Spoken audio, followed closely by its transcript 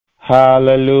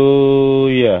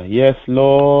Hallelujah. Yes,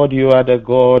 Lord, you are the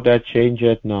God that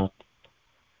changeth not.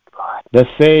 The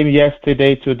same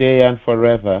yesterday, today, and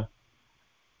forever.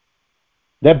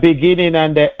 The beginning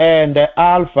and the end, the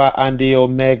Alpha and the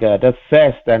Omega, the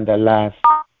first and the last.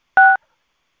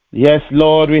 Yes,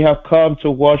 Lord, we have come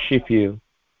to worship you.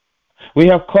 We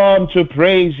have come to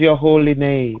praise your holy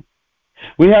name.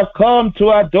 We have come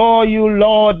to adore you,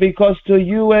 Lord, because to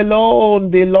you alone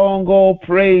belong all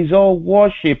praise, all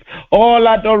worship, all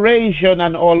adoration,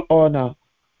 and all honor.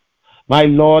 My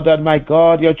Lord and my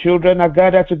God, your children are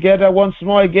gathered together once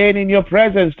more again in your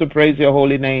presence to praise your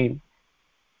holy name.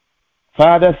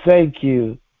 Father, thank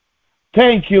you.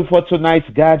 Thank you for tonight's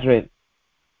gathering.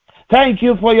 Thank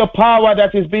you for your power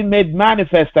that is being made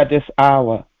manifest at this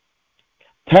hour.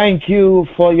 Thank you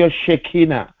for your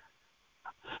Shekinah.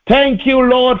 Thank you,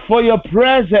 Lord, for your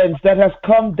presence that has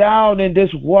come down in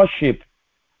this worship.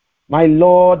 My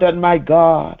Lord and my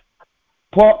God,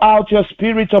 pour out your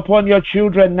spirit upon your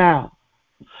children now.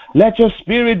 Let your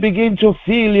spirit begin to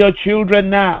fill your children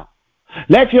now.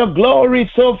 Let your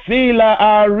glory so fill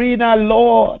our arena,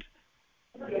 Lord,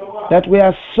 that we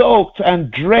are soaked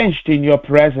and drenched in your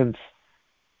presence.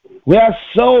 We are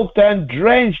soaked and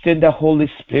drenched in the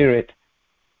Holy Spirit.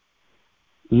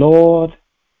 Lord,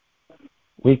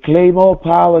 we claim all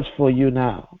powers for you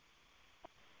now.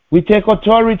 We take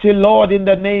authority, Lord, in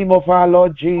the name of our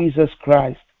Lord Jesus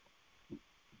Christ.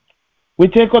 We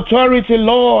take authority,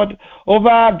 Lord, over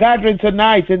our gathering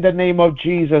tonight in the name of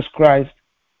Jesus Christ.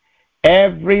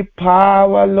 Every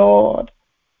power, Lord,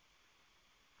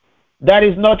 that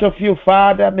is not of you,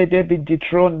 Father, may they be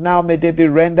dethroned now, may they be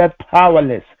rendered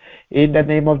powerless in the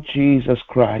name of Jesus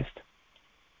Christ.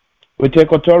 We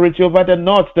take authority over the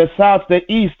north, the south, the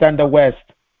east, and the west.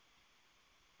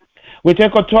 We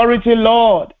take authority,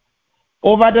 Lord,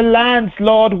 over the lands,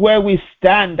 Lord, where we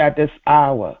stand at this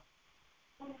hour.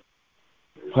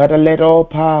 Father, let all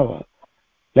power,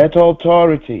 let all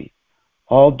authority,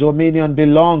 all dominion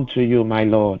belong to you, my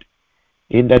Lord,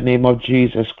 in the name of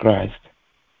Jesus Christ.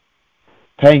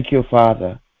 Thank you,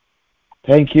 Father.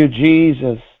 Thank you,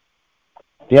 Jesus,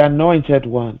 the Anointed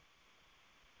One.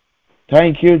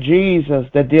 Thank you, Jesus,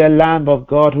 the dear Lamb of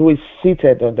God who is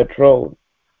seated on the throne.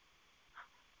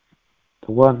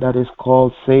 The one that is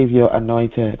called Savior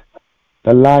Anointed,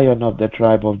 the Lion of the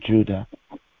tribe of Judah.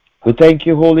 We thank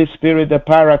you, Holy Spirit, the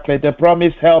Paraclete, the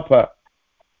promised helper.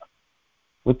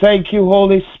 We thank you,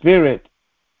 Holy Spirit,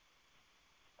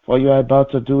 for you are about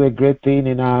to do a great thing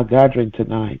in our gathering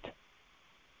tonight.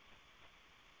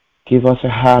 Give us a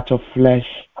heart of flesh.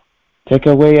 Take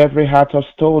away every heart of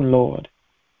stone, Lord,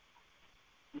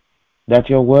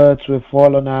 that your words will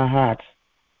fall on our hearts,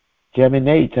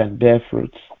 germinate and bear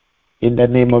fruits. In the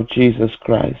name of Jesus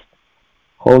Christ.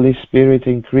 Holy Spirit,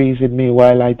 increase in me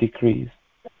while I decrease.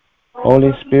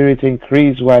 Holy Spirit,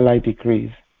 increase while I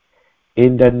decrease.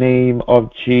 In the name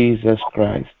of Jesus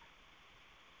Christ.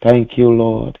 Thank you,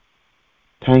 Lord.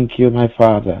 Thank you, my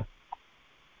Father.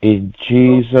 In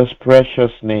Jesus'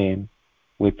 precious name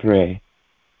we pray.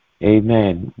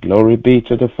 Amen. Glory be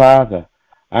to the Father,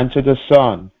 and to the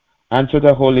Son, and to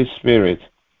the Holy Spirit,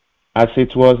 as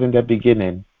it was in the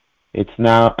beginning, it's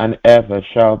now and ever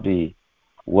shall be,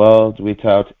 world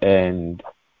without end.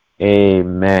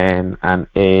 Amen and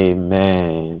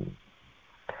amen.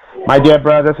 My dear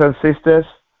brothers and sisters,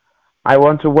 I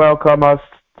want to welcome us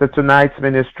to tonight's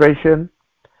ministration.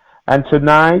 And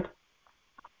tonight,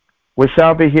 we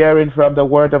shall be hearing from the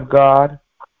Word of God.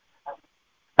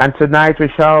 And tonight we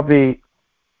shall be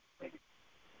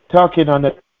talking on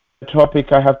a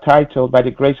topic I have titled, by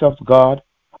the grace of God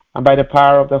and by the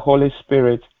power of the Holy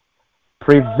Spirit,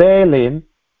 Prevailing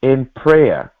in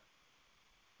Prayer,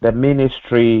 the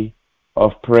ministry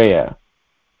of prayer.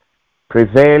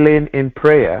 Prevailing in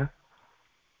prayer,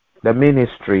 the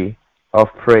ministry of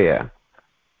prayer.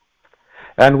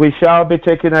 And we shall be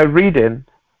taking a reading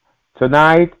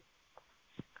tonight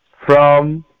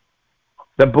from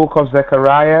the book of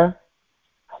Zechariah,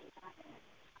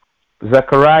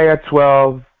 Zechariah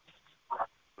 12,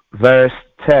 verse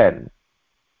 10.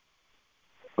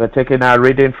 We're taking our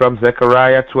reading from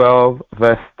Zechariah 12,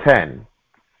 verse 10.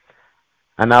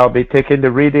 And I'll be taking the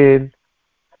reading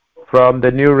from the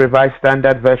New Revised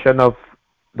Standard Version of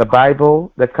the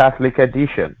Bible, the Catholic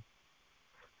edition.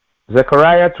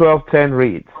 Zechariah 12:10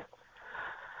 reads,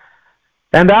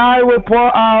 "And I will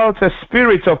pour out a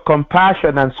spirit of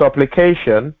compassion and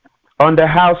supplication on the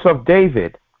house of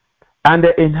David and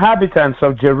the inhabitants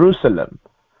of Jerusalem,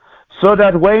 so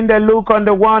that when they look on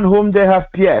the one whom they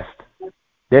have pierced,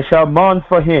 they shall mourn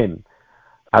for him,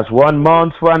 as one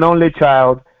mourns for an only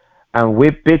child, and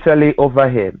weep bitterly over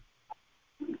him.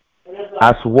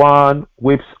 as one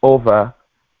weeps over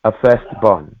a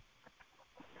firstborn.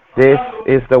 This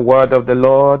is the word of the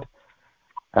Lord,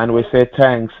 and we say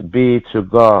thanks be to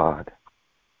God.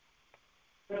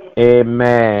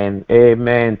 Amen.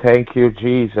 Amen. Thank you,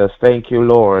 Jesus. Thank you,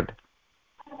 Lord.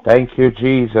 Thank you,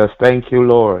 Jesus. Thank you,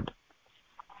 Lord.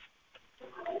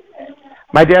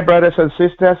 My dear brothers and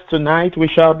sisters, tonight we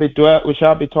shall be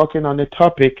talking on a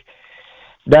topic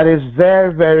that is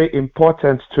very, very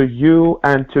important to you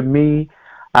and to me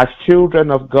as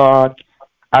children of God,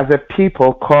 as a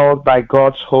people called by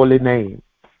God's holy name.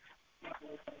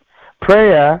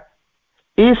 Prayer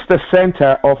is the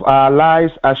center of our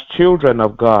lives as children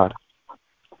of God.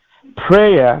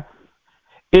 Prayer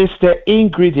is the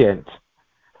ingredient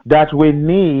that we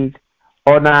need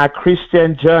on our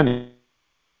Christian journey.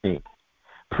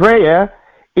 Prayer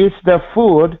is the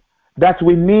food that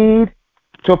we need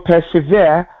to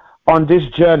persevere on this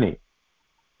journey.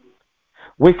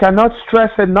 We cannot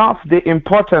stress enough the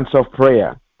importance of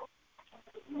prayer.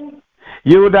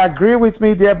 You would agree with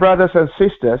me, dear brothers and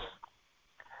sisters,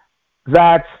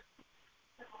 that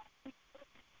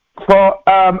for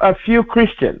a few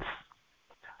Christians,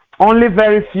 only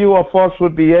very few of us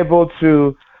would be able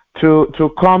to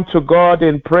come to God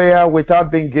in prayer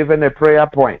without being given a prayer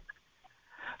point.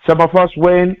 Some of us,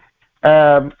 when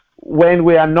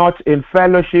we are not in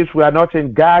fellowships, we are not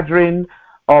in gathering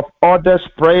of others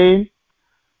praying,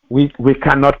 we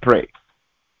cannot pray.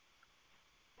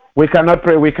 We cannot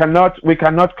pray. We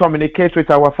cannot communicate with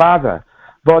our Father.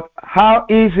 But how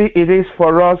easy it is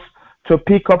for us to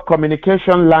pick up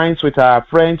communication lines with our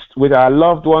friends, with our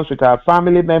loved ones, with our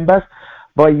family members,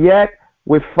 but yet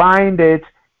we find it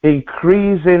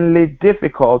increasingly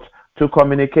difficult to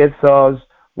communicate thus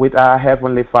with our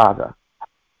Heavenly Father.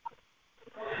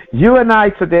 You and I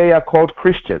today are called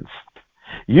Christians.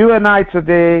 You and I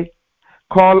today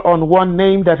call on one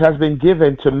name that has been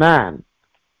given to man,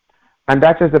 and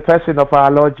that is the person of our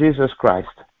Lord Jesus Christ.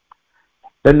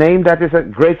 The name that is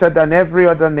greater than every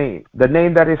other name, the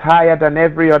name that is higher than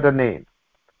every other name.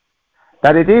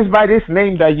 That it is by this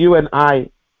name that you and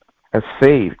I are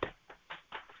saved.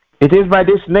 It is by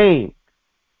this name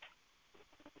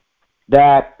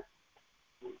that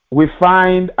we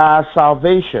find our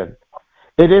salvation.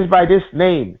 It is by this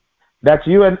name that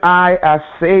you and I are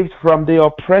saved from the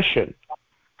oppression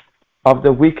of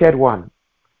the wicked one,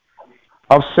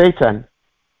 of Satan,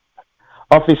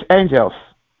 of his angels,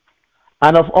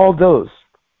 and of all those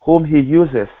whom he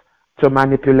uses to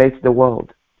manipulate the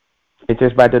world. It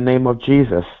is by the name of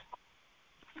Jesus.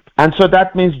 And so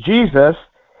that means Jesus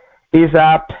is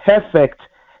our perfect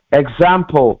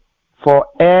example for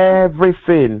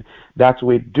everything that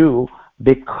we do,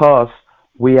 because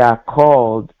we are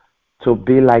called to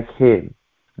be like him.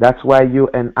 That's why you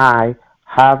and I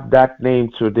have that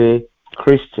name today,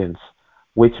 Christians,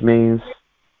 which means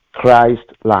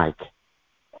Christ-like.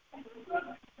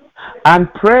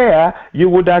 And prayer, you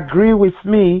would agree with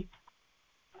me,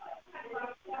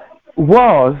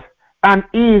 was and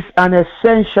is an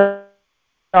essential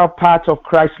part of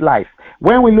Christ's life.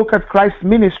 When we look at Christ's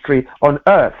ministry on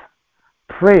earth,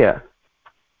 prayer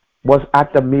was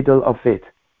at the middle of it.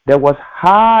 There was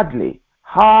hardly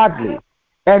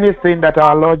anything that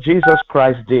our Lord Jesus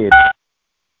Christ did.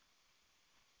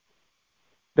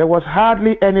 There was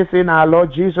hardly anything our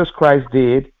Lord Jesus Christ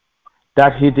did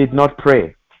that he did not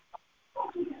pray.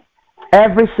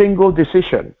 Every single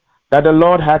decision that the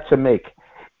Lord had to make,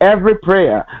 every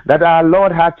prayer that our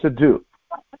Lord had to do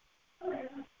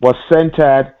was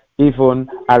centered even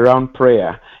around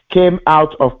prayer, came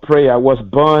out of prayer, was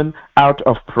born out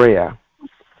of prayer.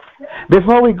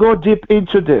 Before we go deep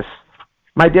into this,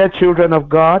 my dear children of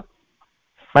God,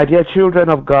 it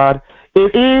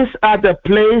is at the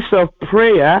place of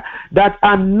prayer that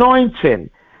anointing,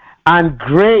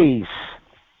 grace,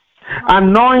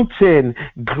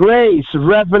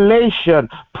 revelation,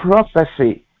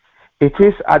 prophecy, it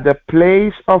is at the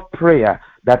place of prayer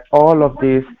that all of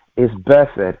this is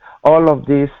birthed, all of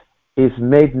this is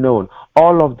made known,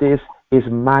 all of this is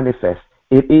manifest.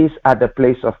 It is at the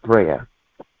place of prayer.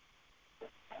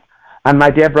 And my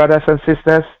dear brothers and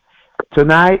sisters,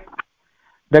 tonight,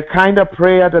 the kind of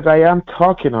prayer that I am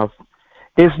talking of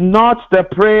is not the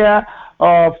prayer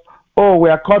of, oh, we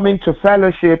are coming to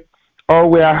fellowship, or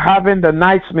we are having the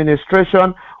night's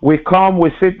ministration. We come,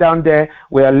 we sit down there,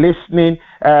 we are listening.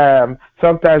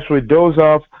 Sometimes we doze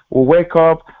off, we wake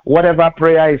up, whatever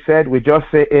prayer is said, we just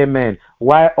say amen.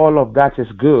 While all of that is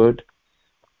good,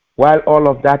 while all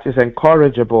of that is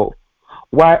encourageable,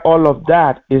 while all of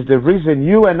that is the reason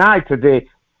you and I today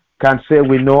can say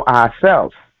we know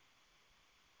ourselves,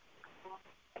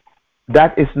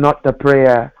 that is not the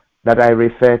prayer that I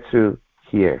refer to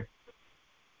here.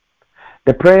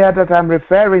 The prayer that I'm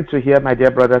referring to here, my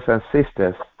dear brothers and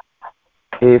sisters,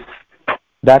 is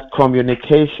that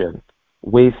communication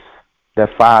with the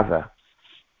Father.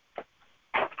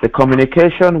 The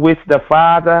communication with the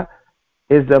Father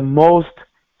is the most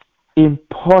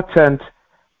important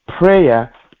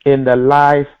prayer in the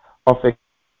life of a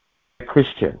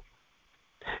Christian,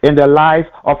 in the life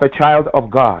of a child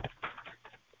of God.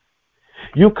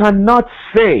 You cannot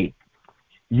say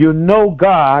you know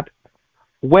God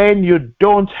when you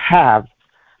don't have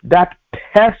that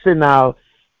personal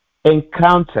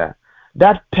encounter,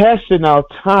 that personal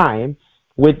time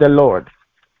with the Lord.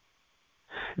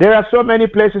 There are so many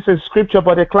places in Scripture,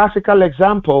 but a classical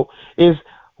example is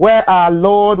where our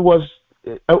Lord was,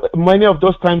 many of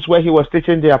those times where he was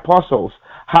teaching the apostles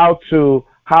how to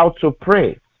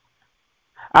pray.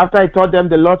 After he taught them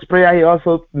the Lord's Prayer, he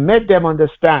also made them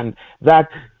understand that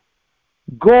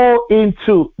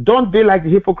don't be like the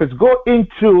hypocrites, go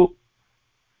into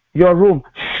your room,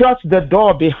 shut the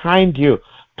door behind you,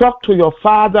 talk to your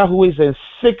Father who is in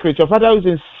secret. Your Father who is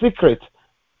in secret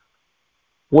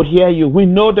would hear you. We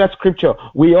know that scripture.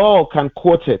 We all can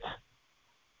quote it.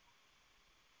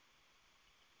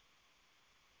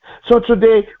 So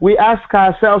today we ask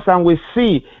ourselves and we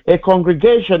see a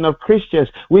congregation of Christians,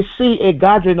 we see a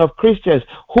gathering of Christians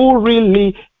who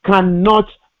really cannot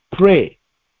pray.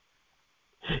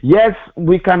 Yes,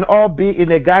 we can all be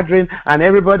in a gathering and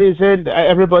everybody is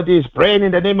praying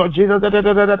in the name of Jesus,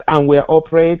 and we're all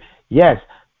praying. Yes,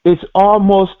 it's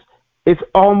almost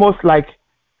like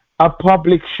a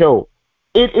public show.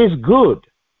 It is good.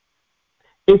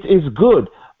 It is good.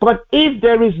 But if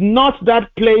there is not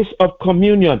that place of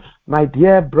communion, my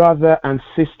dear brother and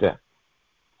sister,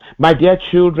 my dear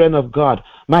children of God,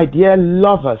 my dear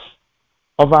lovers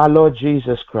of our Lord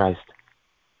Jesus Christ,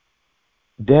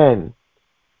 then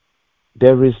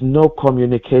there is no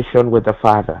communication with the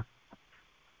Father.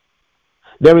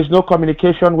 There is no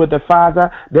communication with the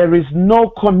Father. There is no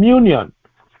communion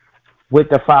with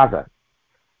the Father.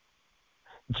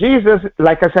 Jesus,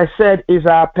 like as I said, is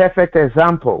our perfect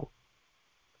example.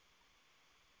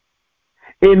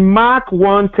 In Mark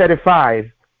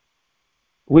 1:35,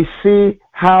 we see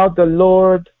how the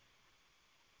Lord,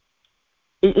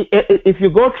 if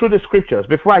you go through the scriptures,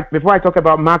 before I talk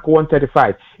about Mark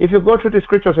 1:35, if you go through the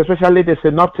scriptures, especially the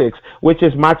synoptics, which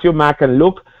is Matthew, Mark, and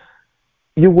Luke,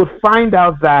 you would find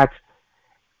out that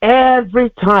every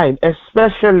time,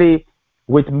 especially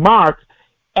with Mark,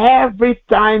 every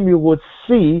time you would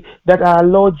see that our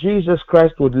Lord Jesus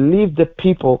Christ would leave the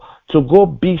people to go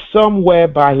be somewhere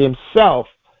by himself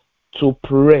to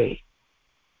pray.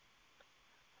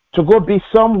 To go be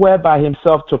somewhere by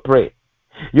himself to pray.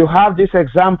 You have this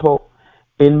example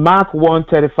in Mark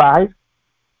 1:35.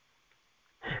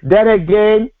 Then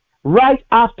again, right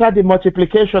after the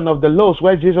multiplication of the loaves,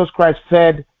 where Jesus Christ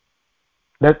fed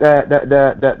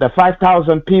the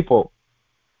 5,000 people.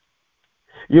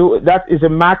 That is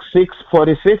in Mark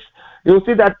 6:46. You'll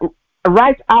see that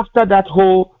right after that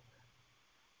whole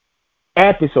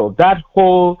episode, that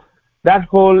whole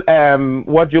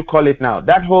what do you call it now?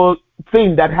 That whole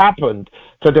thing that happened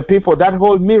to the people, that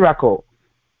whole miracle,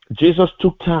 Jesus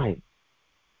took time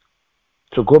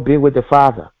to go be with the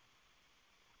Father.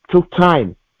 Took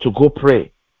time to go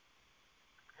pray.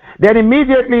 Then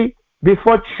immediately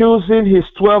before choosing his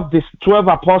 12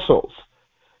 apostles,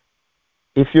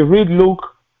 if you read Luke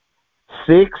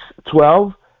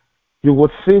 6:12, you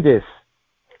would see this.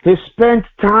 He spent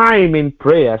time in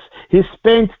prayers. He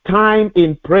spent time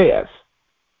in prayers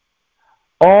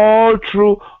all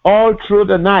through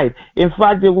the night. In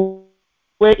fact, the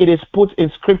way it is put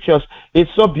in scriptures,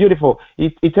 it's so beautiful.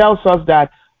 It tells us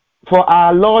that for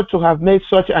our Lord to have made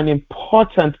such an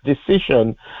important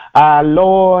decision, our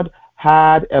Lord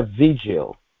had a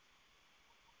vigil.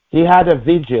 He had a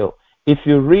vigil. If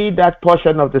you read that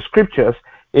portion of the scriptures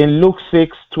in Luke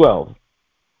 6:12,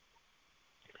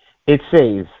 it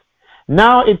says,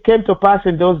 "Now it came to pass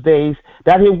in those days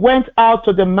that he went out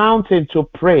to the mountain to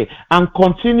pray and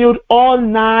continued all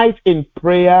night in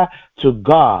prayer to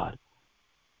God.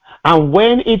 And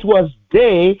when it was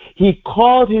day, he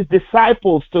called his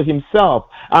disciples to himself,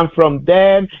 and from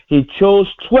them he chose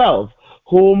 12,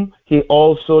 whom he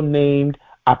also named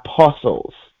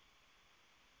apostles."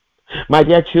 My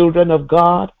dear children of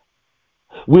God,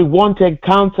 we want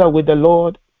encounter with the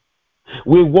Lord.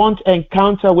 We want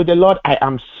encounter with the Lord. I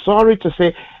am sorry to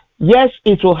say, yes,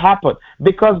 it will happen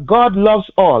because God loves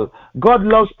all. God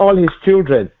loves all his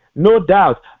children, no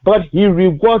doubt. But he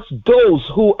rewards those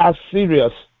who are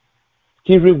serious.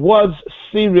 He rewards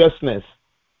seriousness.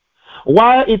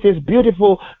 while it is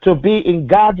beautiful to be in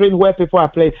gathering where people are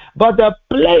playing, but the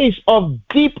place of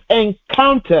deep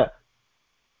encounter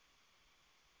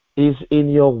is in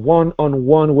your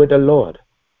one-on-one with the Lord,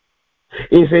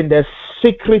 is in the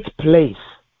secret place,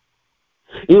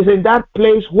 is in that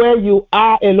place where you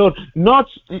are alone, not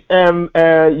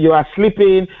you are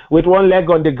sleeping with one leg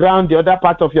on the ground, the other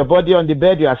part of your body on the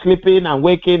bed, you are sleeping and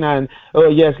waking and, oh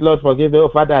yes, Lord, forgive me, oh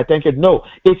Father, I thank you. No,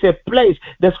 it's a place.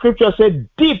 The scripture said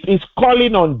deep is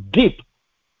calling on deep.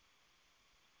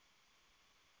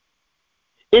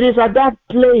 It is at that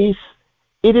place,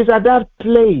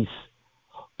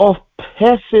 of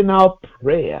personal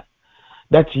prayer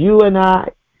that you and I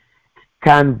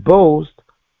can boast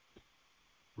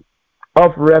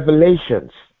of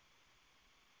revelations.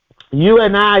 You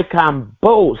and I can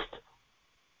boast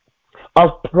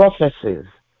of prophecies.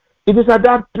 It is at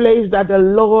that place that the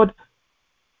Lord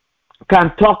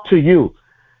can talk to you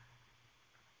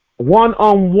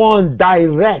one-on-one,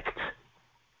 direct.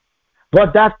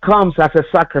 But that comes as a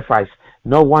sacrifice.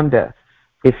 No wonder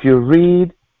if you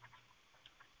read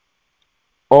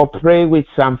or pray with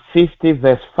Psalm 50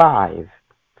 verse 5.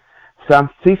 Psalm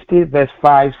 50 verse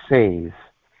 5 says,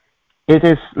 it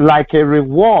is like a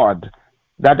reward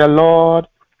that the Lord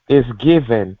is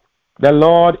giving. The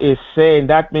Lord is saying,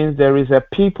 that means there is a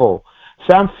people.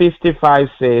 Psalm 55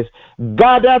 says,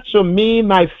 gather to me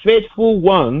my faithful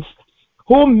ones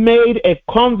who made a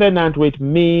covenant with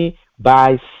me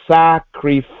by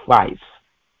sacrifice.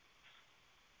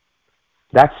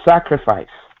 That sacrifice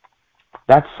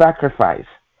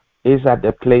is at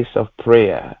the place of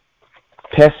prayer.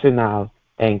 Personal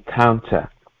encounter.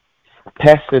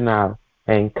 Personal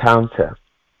encounter.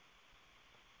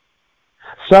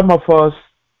 Some of us,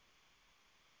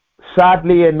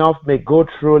 sadly enough, may go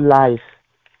through life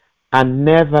and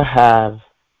never have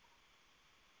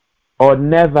or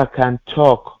never can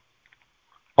talk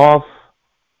of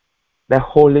the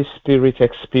Holy Spirit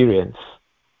experience.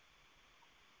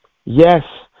 Yes,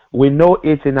 we know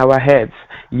it in our heads.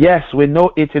 Yes, we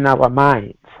know it in our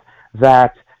minds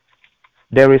that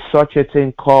there is such a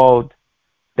thing called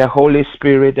the Holy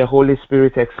Spirit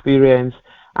experience,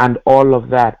 and all of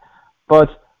that. But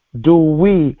do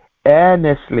we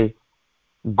earnestly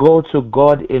go to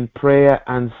God in prayer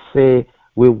and say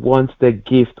we want the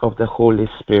gift of the Holy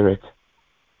Spirit?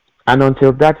 And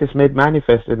until that is made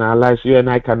manifest in our lives, you and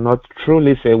I cannot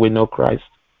truly say we know Christ.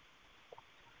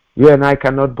 You and I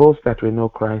cannot boast that we know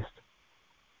Christ.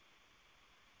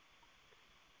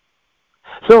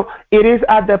 So it is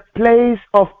at the place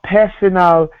of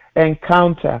personal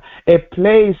encounter, a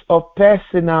place of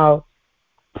personal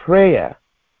prayer,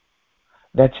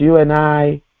 that you and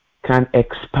I can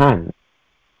expand,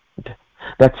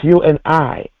 that you and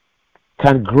I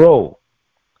can grow.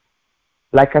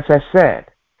 Like as I said,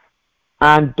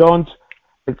 and don't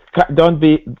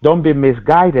be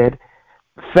misguided.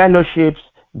 Fellowships,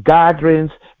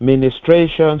 gatherings,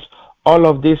 ministrations, all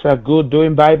of these are good.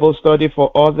 Doing Bible study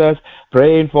for others,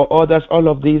 praying for others, all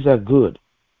of these are good.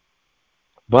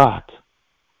 But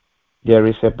there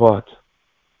is a but.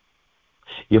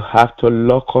 You have to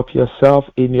lock up yourself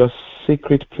in your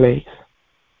secret place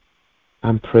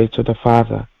and pray to the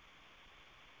Father.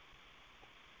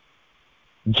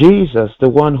 Jesus, the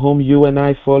one whom you and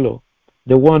I follow,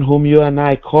 the one whom you and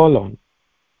I call on.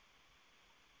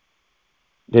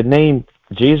 The name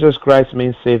Jesus Christ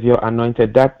means Savior,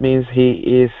 anointed. That means he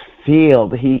is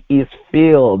filled. He is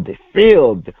filled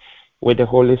with the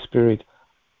Holy Spirit.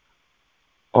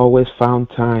 Always found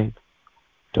time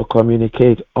to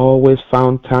communicate. Always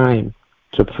found time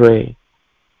to pray.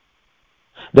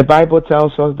 The Bible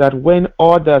tells us that when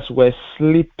others were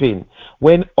sleeping,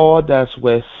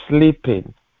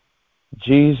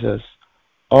 Jesus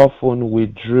often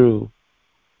withdrew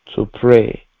to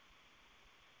pray.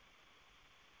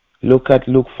 Look at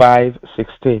Luke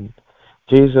 5:16.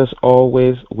 Jesus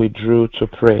always withdrew to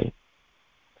pray.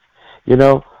 You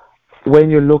know, when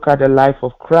you look at the life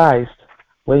of Christ,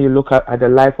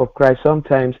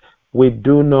 sometimes we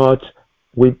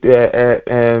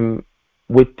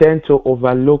tend to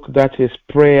overlook that his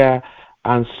prayer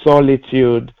and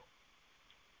solitude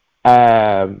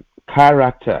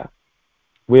character.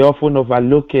 We often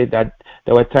overlook it, that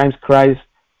there were times Christ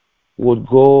would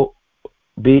go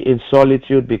be in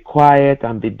solitude, be quiet,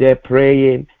 and be there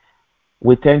praying.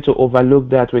 We tend to overlook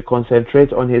that. We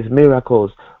concentrate on his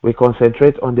miracles. We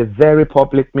concentrate on the very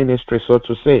public ministry, so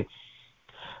to say.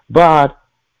 But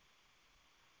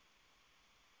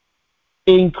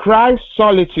in Christ's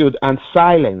solitude and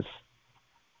silence,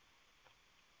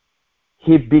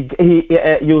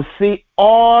 you see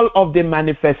all of the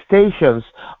manifestations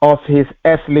of his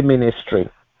earthly ministry.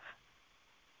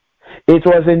 It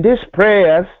was in these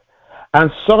prayers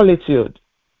and solitude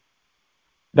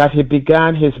that he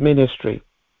began his ministry.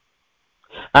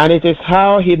 And it is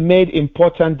how he made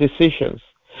important decisions.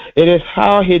 It is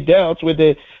how he dealt with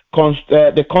the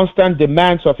constant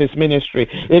demands of his ministry.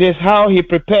 It is how he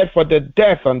prepared for the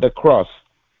death on the cross.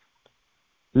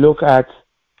 Look at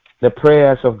the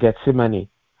prayers of Gethsemane.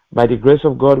 By the grace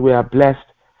of God, we are blessed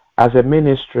as a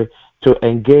ministry to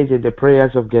engage in the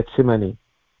prayers of Gethsemane.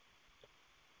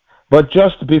 But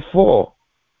just before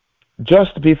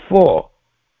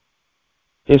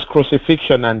his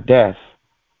crucifixion and death,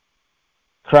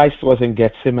 Christ was in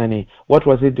Gethsemane. What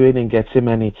was he doing in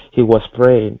Gethsemane? He was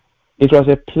praying. It was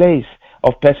a place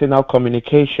of personal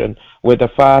communication with the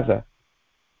Father.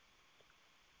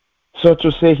 So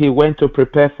to say, he went to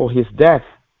prepare for his death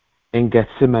in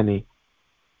Gethsemane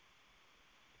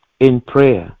in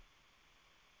prayer.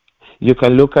 You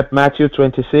can look at Matthew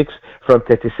 26 from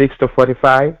 36 to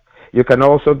 45. You can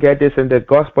also get this in the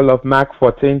Gospel of Mark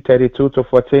 14, 32 to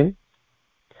 14.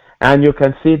 And you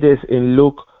can see this in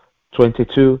Luke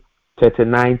 22,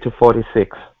 39 to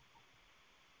 46.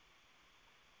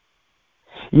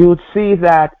 You would see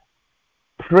that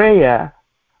prayer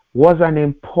was an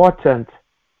important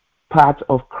part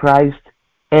of Christ's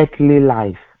earthly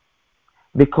life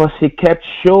because he kept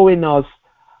showing us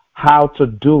how to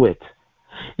do it.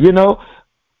 You know,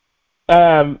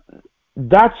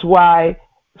 that's why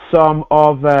some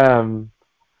of,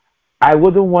 I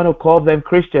wouldn't want to call them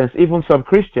Christians, even some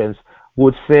Christians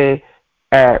would say,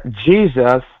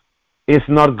 Jesus is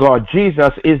not God.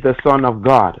 Jesus is the Son of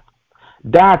God.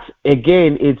 That,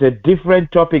 again, is a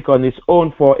different topic on its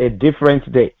own for a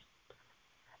different day.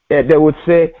 They would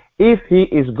say, if he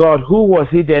is God, who was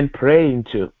he then praying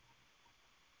to?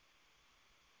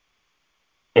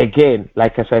 Again,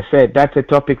 like as I said, that's a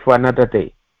topic for another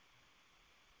day.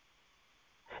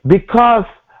 Because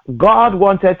God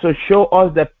wanted to show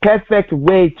us the perfect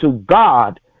way to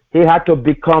God, he had to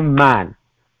become man.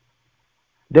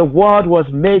 The Word was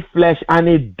made flesh and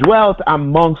it dwelt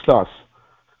amongst us.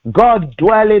 God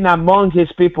dwelling among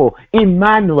his people.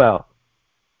 Emmanuel.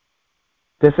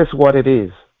 This is what it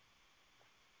is.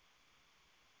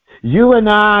 You and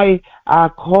I are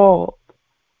called,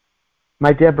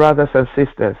 my dear brothers and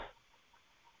sisters.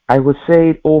 I would say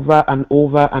it over and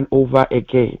over and over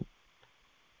again.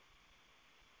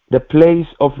 The place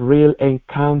of real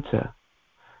encounter.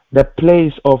 The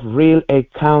place of real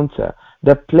encounter.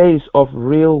 The place of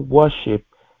real worship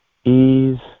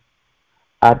is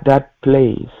at that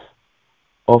place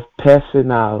of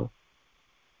personal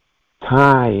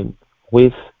time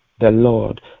with the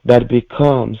Lord that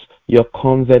becomes your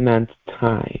covenant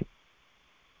time.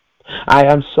 I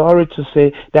am sorry to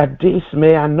say that this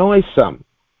may annoy some.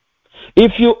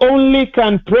 If you only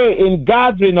can pray in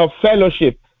gathering of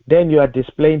fellowship, then you are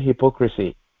displaying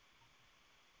hypocrisy.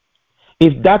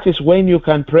 If that is when you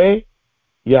can pray,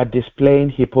 you are displaying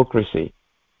hypocrisy.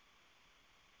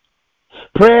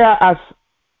 Prayer as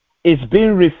is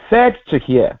being referred to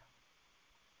here.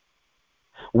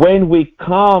 When we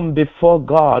come before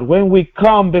God, when we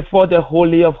come before the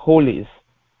Holy of Holies,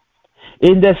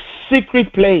 in the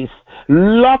secret place,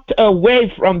 locked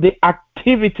away from the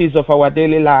activities of our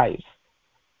daily lives,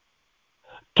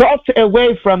 tucked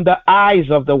away from the eyes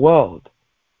of the world,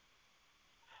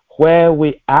 where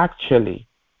we actually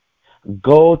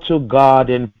go to God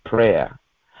in prayer,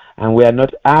 and we are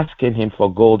not asking him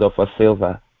for gold or for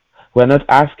silver. We're not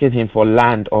asking him for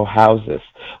land or houses.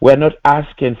 We're not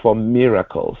asking for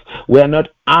miracles. We're not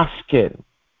asking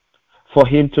for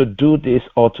him to do this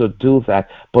or to do that,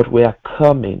 but we are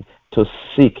coming to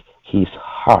seek his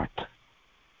heart.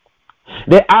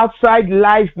 The outside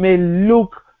life may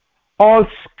look all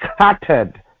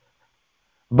scattered,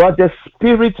 but the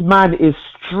spirit man is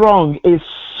strong, is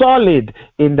solid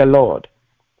in the Lord.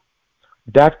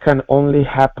 That can only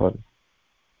happen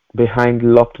behind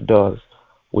locked doors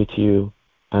with you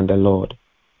and the Lord.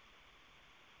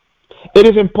 It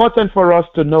is important for us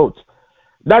to note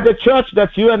that the church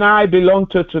that you and I belong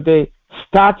to today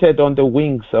started on the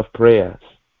wings of prayers.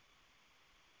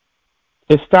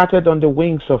 It started on the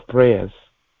wings of prayers.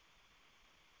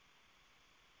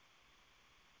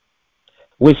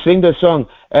 We sing the song,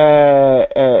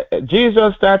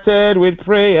 Jesus started with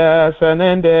prayers and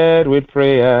ended with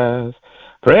prayers.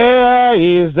 Prayer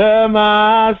is the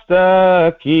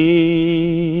master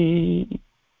key.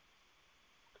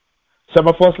 Some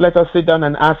of us, let us sit down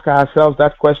and ask ourselves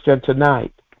that question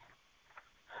tonight.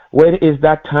 When is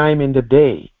that time in the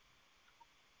day?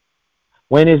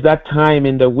 When is that time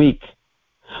in the week?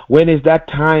 When is that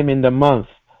time in the month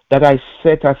that I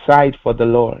set aside for the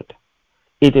Lord?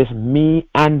 It is me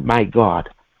and my God.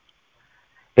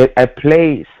 a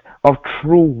place of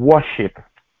true worship.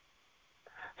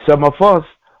 Some of us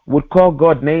would call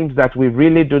God names that we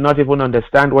really do not even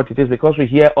understand what it is, because we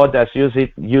hear others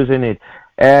using it.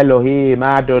 Elohim,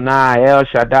 Adonai, El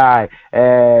Shaddai,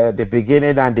 the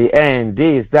beginning and the end,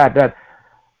 this, that.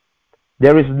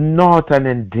 There is not an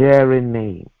endearing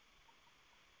name.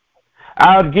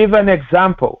 I'll give an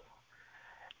example.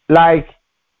 Like,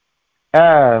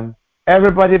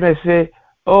 everybody may say,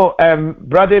 oh,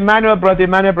 Brother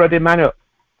Emmanuel.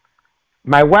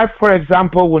 My wife, for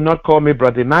example, will not call me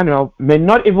Brother Emmanuel, may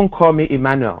not even call me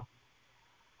Emmanuel.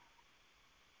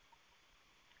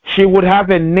 She would have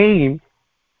a name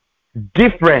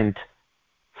different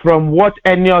from what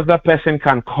any other person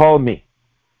can call me.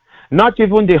 Not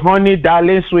even the honey,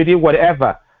 darling, sweetie,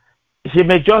 whatever. She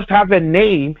may just have a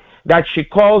name that she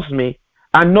calls me,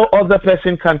 and no other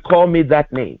person can call me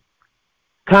that name.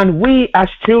 Can we, as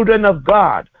children of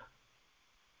God,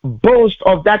 boast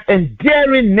of that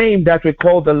endearing name that we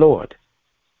call the Lord?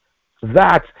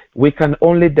 That we can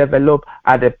only develop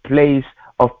at a place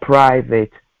of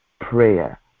private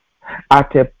prayer,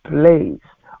 at a place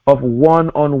of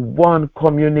one-on-one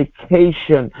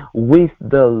communication with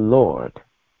the Lord.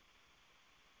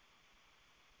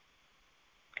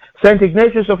 Saint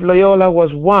Ignatius of Loyola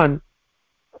was one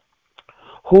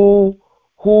who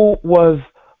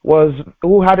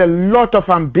had a lot of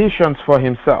ambitions for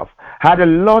himself, had a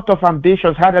lot of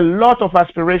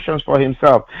aspirations for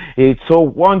himself. He so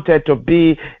wanted to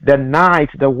be the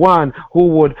knight, the one who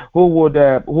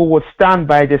would stand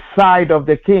by the side of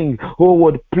the king, who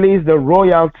would please the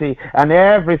royalty and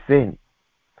everything,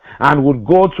 and would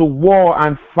go to war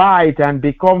and fight and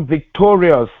become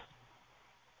victorious.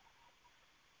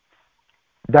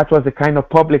 That was the kind of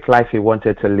public life he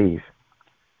wanted to live,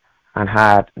 and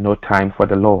had no time for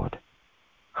the Lord.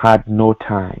 Had no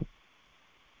time.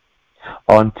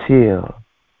 Until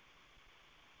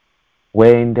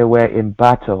when they were in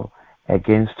battle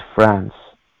against France,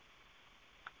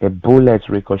 a bullet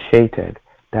ricocheted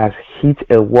that hit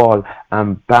a wall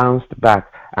and bounced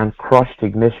back and crushed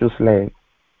Ignatius' leg.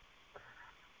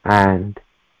 And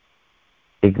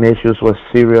Ignatius was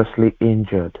seriously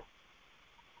injured.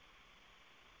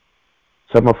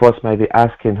 Some of us might be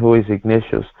asking, who is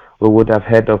Ignatius? We would have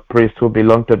heard of priests who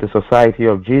belonged to the Society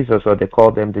of Jesus, or they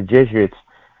called them the Jesuits,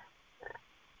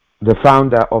 the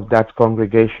founder of that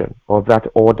congregation or that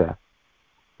order.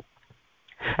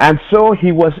 And so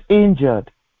he was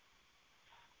injured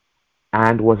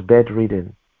and was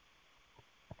bedridden.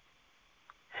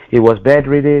 He was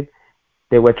bedridden.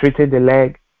 They were treating the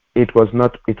leg. It was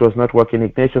not working.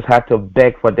 Ignatius had to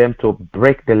beg for them to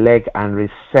break the leg and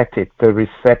reset it, to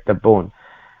reset the bone.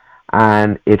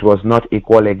 And it was not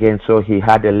equal again, so he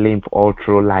had a limp all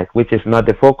through life, which is not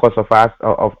the focus of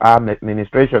our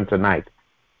ministration tonight.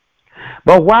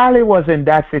 But while he was in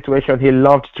that situation, he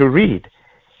loved to read.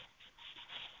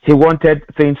 He wanted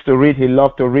things to read. He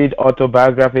loved to read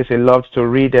autobiographies. He loved to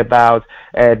read about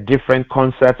different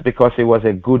concerts, because he was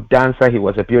a good dancer. He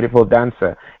was a beautiful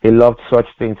dancer. He loved such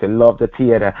things. He loved the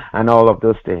theater and all of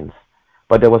those things.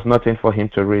 But there was nothing for him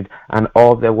to read, and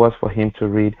all there was for him to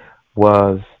read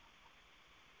was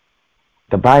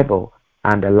the Bible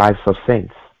and the lives of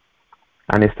saints.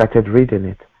 And he started reading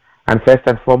it. And first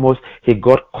and foremost, he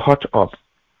got caught up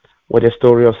with the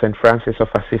story of St. Francis of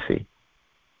Assisi.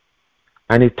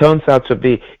 And it turns out to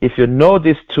be, if you know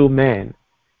these two men,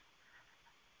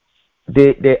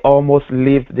 they almost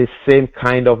lived the same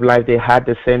kind of life. They had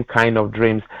the same kind of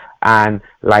dreams. And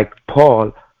like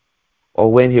Paul,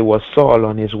 or when he was Saul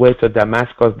on his way to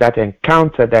Damascus, that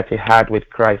encounter that he had with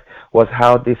Christ was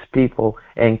how these people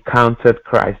encountered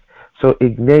Christ. So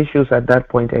Ignatius at that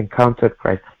point encountered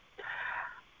Christ.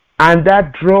 And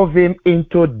that drove him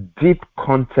into deep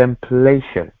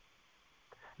contemplation.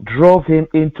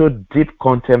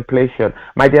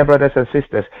 My dear brothers and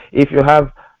sisters, if you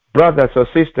have brothers or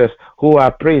sisters who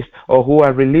are priests or who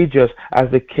are religious,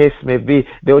 as the case may be,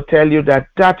 they'll tell you that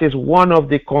that is one of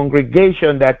the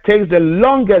congregations that takes the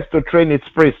longest to train its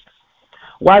priests.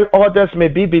 While others may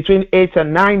be between 8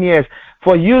 and 9 years,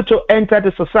 for you to enter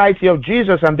the Society of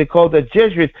Jesus and be called a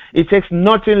Jesuit, it takes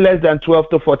nothing less than 12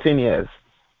 to 14 years.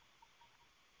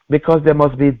 Because there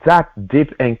must be that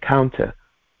deep encounter.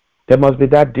 There must be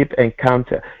that deep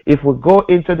encounter. If we go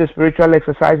into the spiritual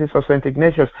exercises of St.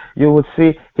 Ignatius, you will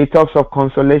see he talks of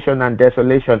consolation and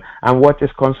desolation. And what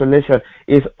is consolation?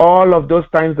 Is all of those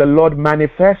times the Lord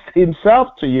manifests himself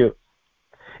to you.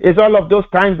 It's all of those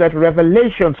times that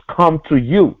revelations come to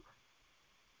you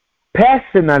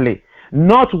personally,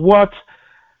 not what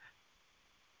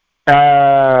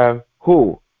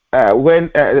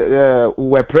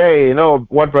we're praying, oh,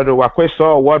 what Brother Wakwe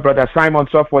saw, what Brother Simon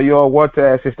saw for you, or what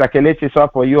Sister Kelechi saw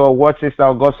for you, or what Sister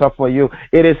August saw for you.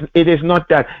 It is not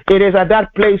that. It is at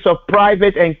that place of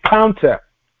private encounter,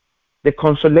 the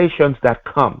consolations that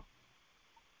come.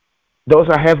 Those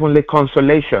are heavenly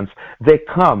consolations. They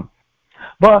come.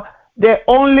 But they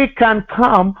only can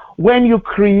come when you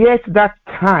create that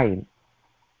time.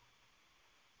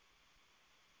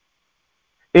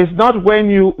 It's not when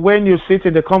you sit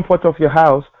in the comfort of your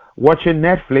house watching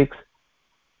Netflix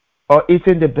or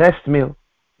eating the best meal.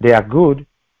 They are good.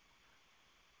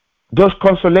 Those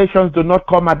consolations do not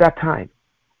come at that time.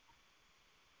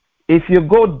 If you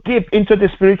go deep into the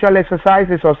spiritual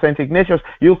exercises of St. Ignatius,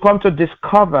 you come to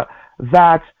discover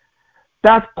that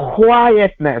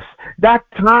quietness, that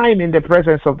time in the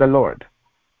presence of the Lord,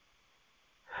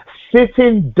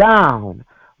 sitting down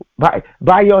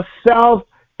by yourself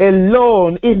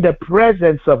alone in the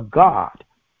presence of God,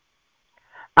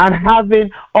 and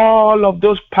having all of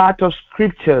those parts of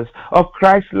scriptures of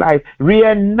Christ's life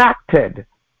reenacted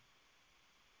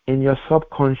in your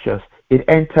subconscious, it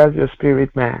enters your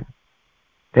spirit man.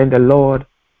 Then the Lord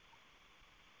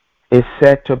is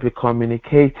said to be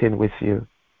communicating with you.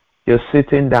 You're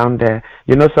sitting down there.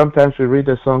 You know, sometimes we read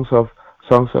the songs of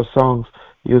songs.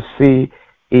 You see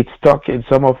it's talking.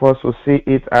 Some of us will see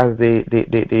it as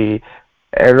the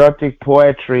erotic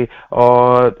poetry,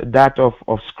 or that of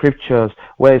scriptures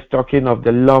where it's talking of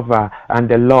the lover and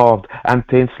the loved and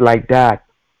things like that.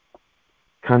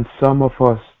 Can some of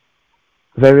us,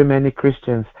 very many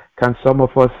Christians, can some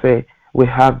of us say we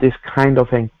have this kind of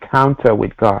encounter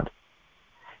with God?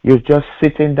 You're just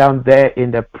sitting down there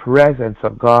in the presence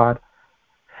of God,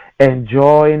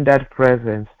 enjoying that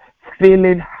presence,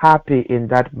 feeling happy in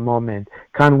that moment.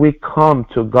 Can we come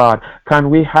to God?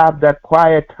 Can we have that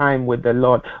quiet time with the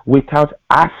Lord without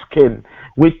asking,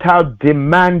 without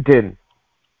demanding?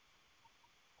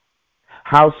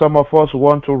 How some of us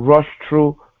want to rush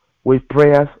through with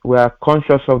prayers. We are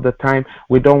conscious of the time.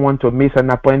 We don't want to miss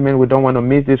an appointment. We don't want to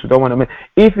miss this. We don't want to miss.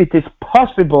 If it is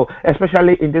possible,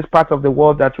 especially in this part of the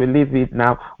world that we live in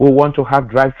now, we want to have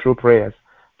drive-through prayers.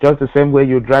 Just the same way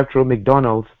you drive through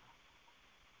McDonald's,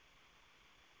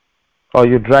 or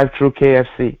you drive through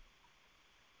KFC.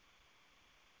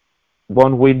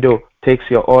 One window takes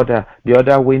your order, the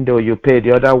other window you pay,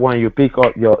 the other one you pick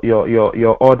up your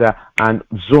order, and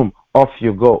zoom, off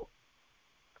you go.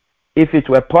 If it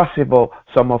were possible,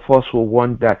 some of us will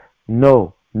want that.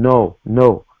 No.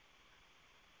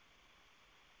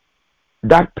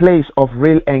 That place of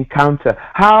real encounter.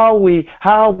 How we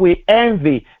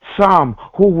envy some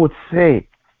who would say,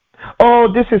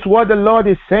 oh, this is what the Lord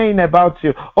is saying about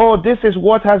you. Oh, this is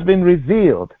what has been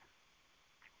revealed.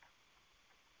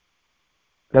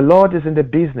 The Lord is in the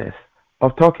business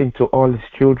of talking to all his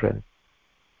children.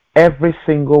 Every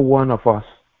single one of us.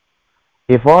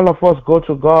 If all of us go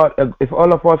to God, if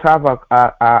all of us have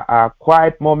a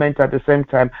quiet moment at the same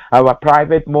time, our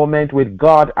private moment with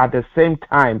God at the same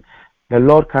time, the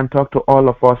Lord can talk to all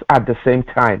of us at the same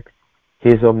time. He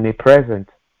is omnipresent.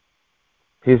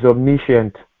 He is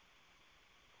omniscient.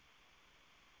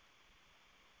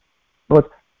 But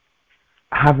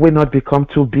have we not become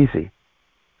too busy?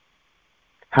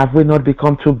 Have we not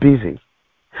become too busy?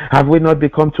 Have we not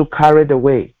become too carried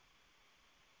away?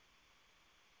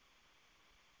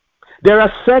 There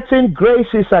are certain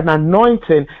graces and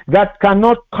anointing that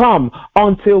cannot come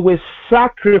until we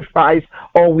sacrifice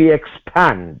or we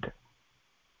expand.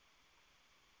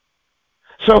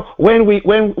 So when we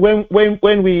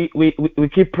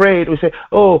keep praying, we say,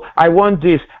 oh, I want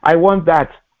this, I want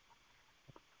that.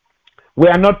 We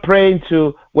are not praying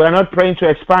to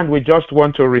expand, we just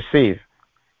want to receive.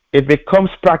 It becomes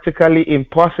practically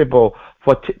impossible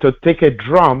to take a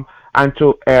drum and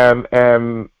to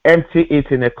empty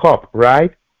it in a cup,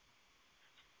 right?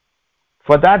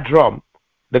 For that drum,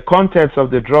 the contents of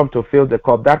the drum to fill the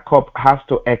cup, that cup has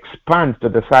to expand to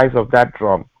the size of that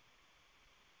drum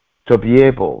to be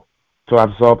able to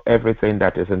absorb everything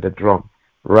that is in the drum,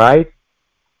 right?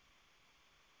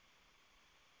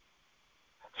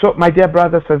 So, my dear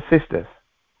brothers and sisters,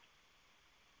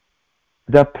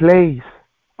 the place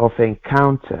of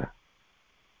encounter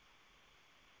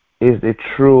is the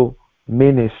true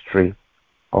ministry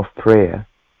of prayer.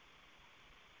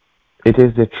 It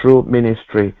is the true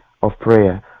ministry of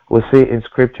prayer. We see in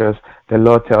scriptures the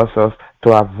Lord tells us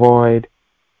to avoid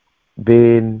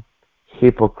being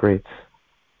hypocrites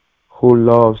who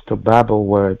loves to babble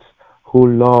words, who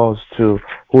loves to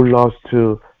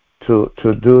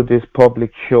do this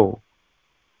public show.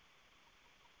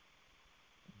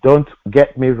 Don't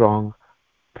get me wrong.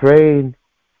 Praying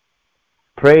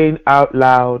out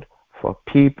loud for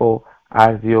people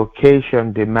as the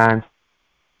occasion demands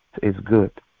is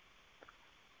good.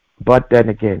 But then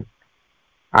again,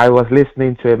 I was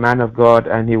listening to a man of God,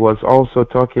 and he was also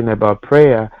talking about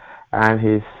prayer, and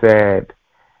he said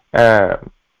that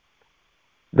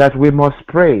we must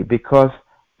pray because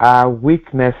our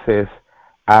weaknesses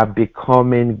are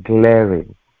becoming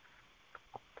glaring.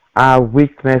 Our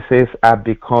weaknesses are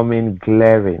becoming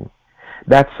glaring.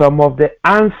 That some of the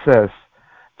answers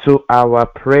to our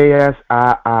prayers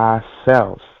are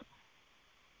ourselves.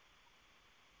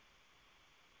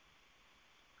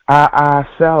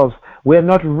 Ourselves. We're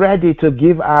not ready to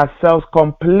give ourselves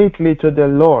completely to the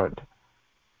Lord.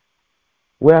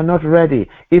 We are not ready.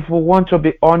 If we want to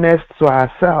be honest to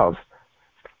ourselves,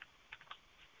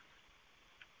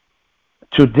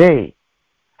 today,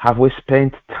 have we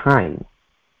spent time,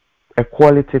 a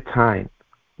quality time,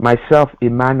 myself,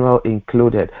 Emmanuel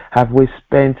included, have we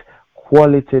spent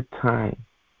quality time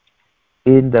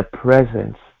in the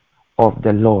presence of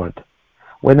the Lord?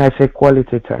 When I say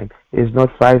quality time, it's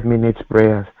not 5 minutes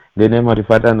prayers. In the name of the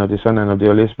Father, and of the Son, and of the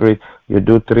Holy Spirit, you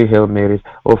do 3 Hail Marys.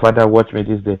 Oh, Father, watch me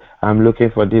this day. I'm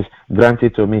looking for this. Grant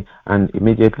it to me. And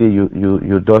immediately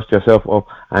you dust yourself up,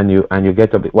 and you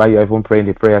get up. While you're even praying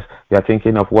the prayers, you're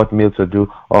thinking of what meal to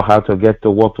do, or how to get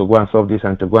to work, to go and solve this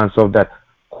and to go and solve that.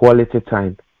 Quality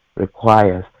time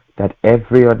requires that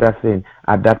every other thing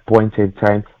at that point in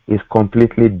time is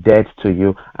completely dead to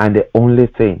you, and the only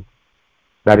thing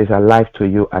that is alive to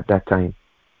you at that time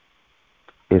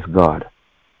is God.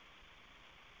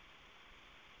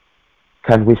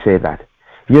 Can we say that?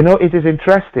 You know, it is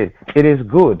interesting. It is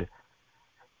good.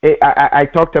 I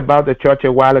talked about the church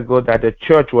a while ago, that the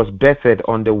church was birthed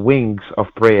on the wings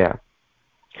of prayer.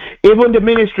 Even the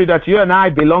ministry that you and I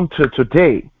belong to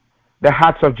today, the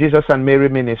Hearts of Jesus and Mary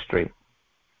ministry,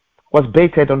 was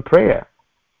birthed on prayer.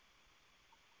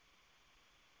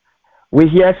 We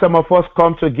hear some of us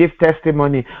come to give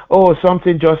testimony. Oh,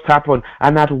 something just happened,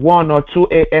 and at 1 or 2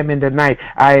 a.m. in the night,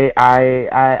 I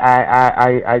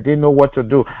didn't know what to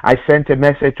do. I sent a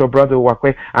message to Brother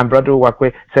Uwakwe, and Brother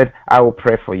Uwakwe said, I will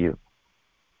pray for you.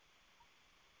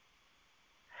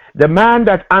 The man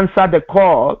that answered the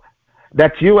call,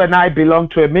 that you and I belong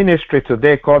to a ministry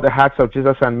today called the Hearts of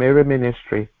Jesus and Mary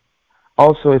ministry,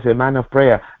 also is a man of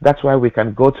prayer. That's why we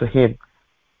can go to him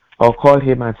or call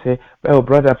him and say, well,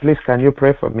 brother, please, can you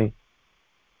pray for me?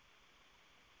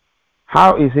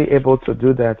 How is he able to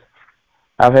do that?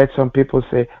 I've heard some people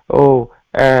say, oh,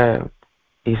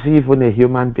 is he even a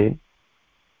human being?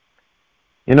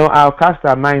 You know, I'll cast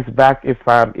our minds back. If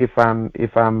I'm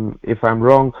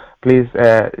wrong, please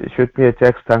shoot me a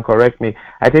text and correct me.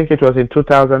 I think it was in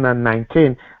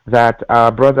 2019 that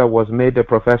our brother was made the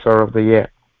Professor of the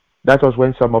Year. That was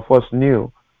when some of us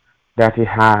knew that he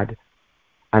had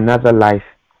another life.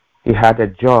 He had a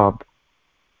job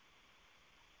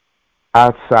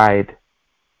outside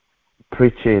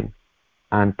preaching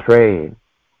and praying.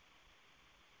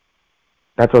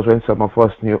 That was when some of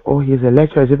us knew, oh, he's a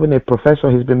lecturer, he's even a professor,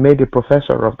 he's been made the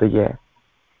Professor of the Year.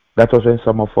 That was when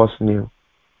some of us knew.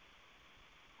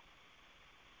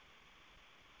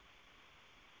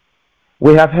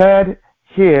 We have heard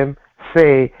him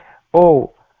say,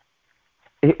 oh,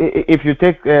 if you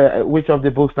take which of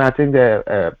the books now, I think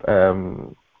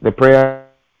the prayers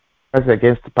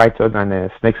against python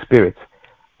and snake spirits,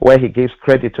 where he gives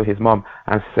credit to his mom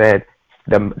and said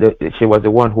she was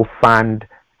the one who fanned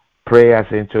prayers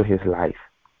into his life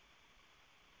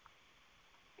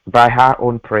by her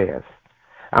own prayers.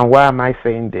 And why am I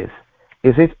saying this?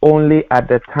 Is it only at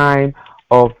the time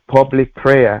of public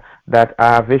prayer that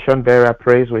our vision bearer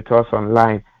prays with us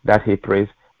online that he prays?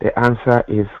 The answer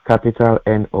is capital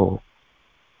N-O.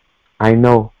 I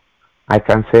know. I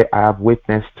can say I have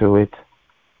witnessed to it.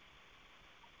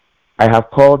 I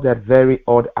have called at very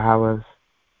odd hours,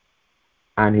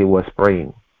 and he was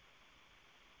praying.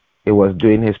 He was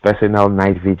doing his personal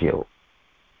night vigil.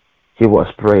 He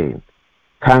was praying.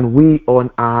 Can we on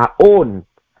our own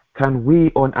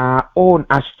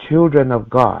as children of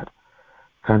God,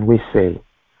 can we say,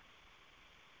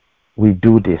 we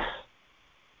do this?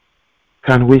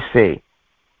 Can we say,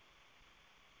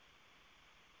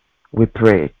 we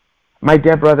pray? My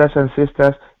dear brothers and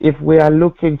sisters, if we are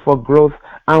looking for growth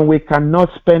and we cannot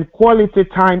spend quality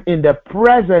time in the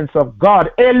presence of God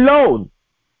alone,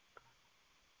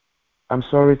 I'm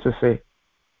sorry to say,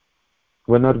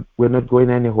 we're not going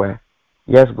anywhere.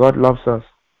 Yes, God loves us.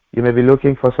 You may be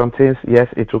looking for some things. Yes,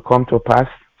 it will come to pass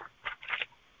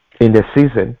in the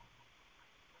season.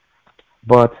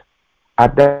 But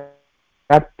at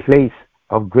that place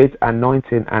of great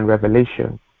anointing and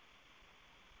revelation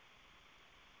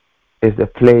is the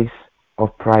place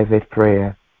of private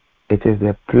prayer It is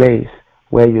the place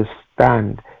where you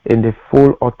stand in the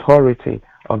full authority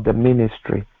of the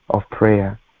ministry of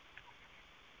prayer.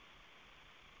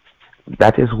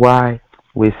 That is why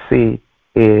we see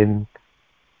in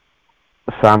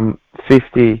Psalm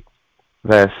 50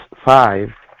 verse 5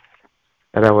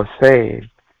 that I was saying,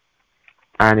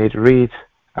 and it reads,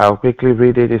 I'll quickly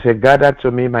read it. It said, gather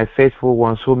to me my faithful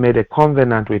ones who made a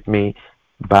covenant with me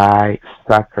by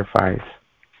sacrifice.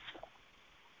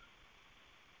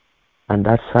 And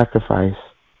that sacrifice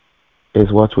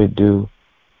is what we do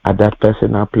at that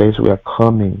personal place we are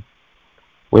coming.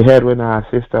 We heard when our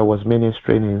sister was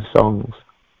ministering in songs,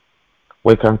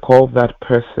 we can call that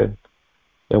person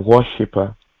a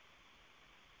worshiper.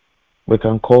 We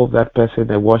can call that person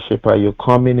a worshiper. You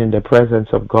come in the presence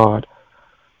of God.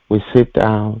 We sit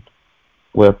down.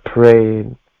 We're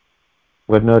praying.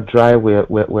 We're not dry.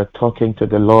 We're talking to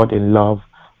the Lord in love.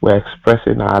 We're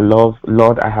expressing our love.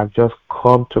 Lord, I have just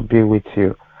come to be with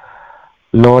you.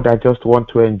 Lord, I just want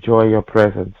to enjoy your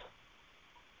presence.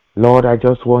 Lord, I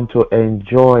just want to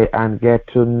enjoy and get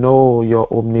to know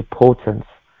your omnipotence.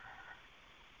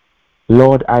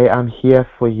 Lord, I am here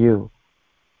for you.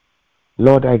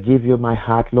 Lord, I give you my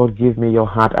heart. Lord, give me your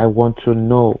heart. I want to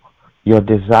know your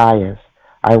desires.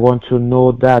 I want to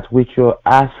know that which you're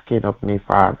asking of me,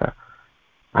 Father.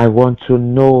 I want to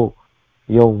know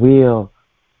your will.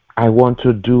 I want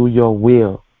to do your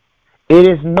will. It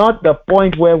is not the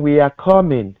point where we are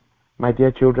coming, my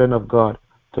dear children of God,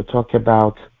 to talk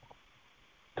about,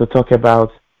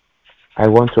 I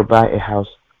want to buy a house.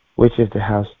 Which is the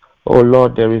house? Oh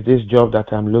Lord, there is this job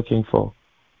that I'm looking for.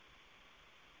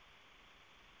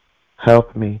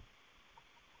 Help me.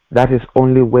 That is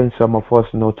only when some of us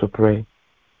know to pray.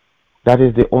 That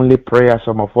is the only prayer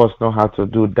some of us know how to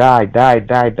do. Die, die,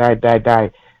 die, die, die,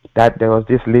 die. That there was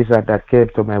this lizard that came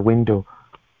to my window.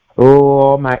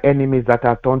 Oh, my enemies that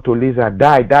are turned to lizard.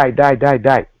 Die, die, die, die,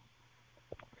 die.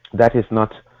 That is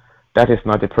not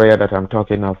the prayer that I'm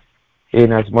talking of.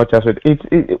 In as much as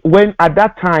when at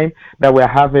that time that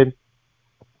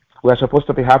we're supposed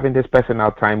to be having this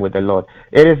personal time with the Lord.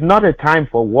 It is not a time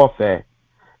for warfare.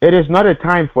 It is not a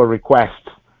time for request.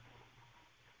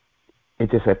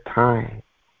 It is a time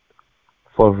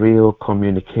for real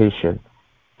communication.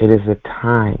 It is a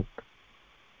time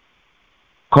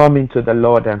coming to the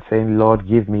Lord and saying, Lord,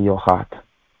 give me your heart.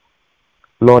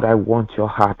 Lord, I want your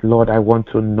heart. Lord, I want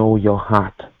to know your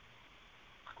heart.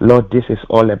 Lord, this is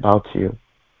all about you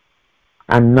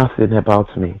and nothing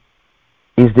about me.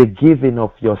 It's the giving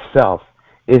of yourself.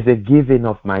 It's the giving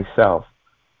of myself.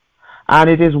 And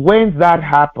it is when that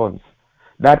happens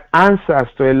that answers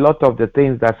to a lot of the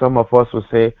things that some of us will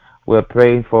say we're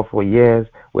praying for years,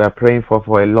 we are praying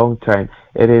for a long time.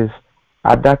 It is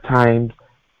at that time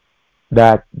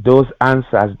that those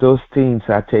answers, those things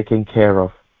are taken care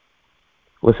of.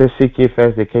 We say, seek ye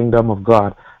first the kingdom of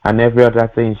God, and every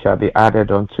other thing shall be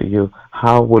added unto you.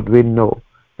 How would we know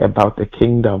about the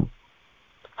kingdom?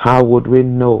 How would we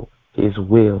know his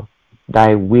will?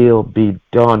 Thy will be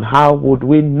done. How would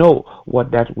we know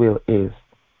what that will is?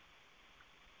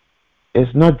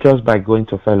 It's not just by going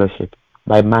to fellowship,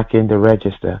 by marking the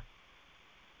register.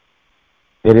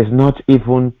 It is not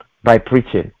even by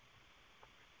preaching.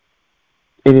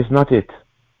 It is not it.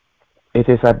 It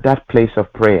is at that place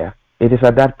of prayer. It is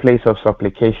at that place of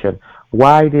supplication.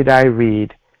 Why did I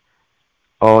read,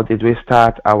 or did we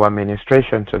start our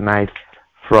ministration tonight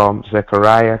from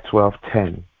Zechariah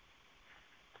 12:10?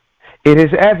 It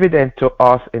is evident to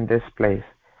us in this place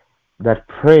that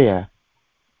prayer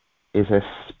is a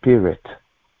spirit.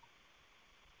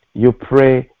 You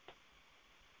pray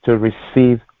to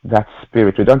receive that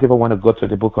spirit. We don't even want to go to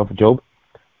the book of Job.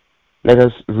 Let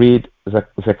us read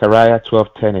Zechariah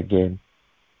 12:10 again.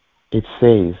 It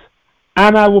says,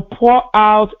 and I will pour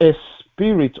out a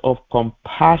spirit of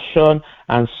compassion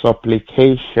and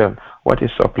supplication. What is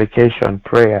supplication?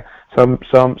 Prayer. Some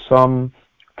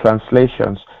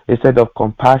translations, instead of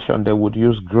compassion, they would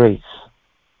use grace.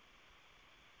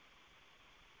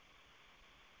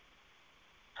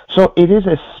 So it is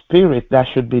a spirit that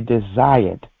should be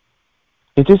desired.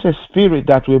 It is a spirit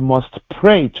that we must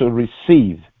pray to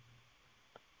receive.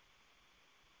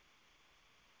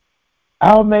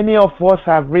 How many of us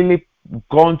have really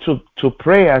gone to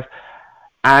prayers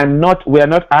and we are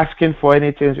not asking for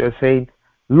anything? We're saying,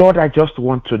 Lord, I just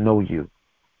want to know you.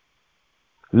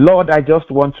 Lord, I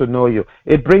just want to know you.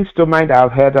 It brings to mind,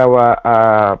 I've heard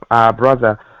our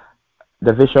brother,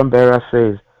 the vision bearer,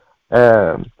 says,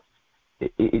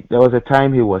 there was a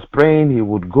time he was praying. He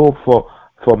would go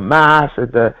for mass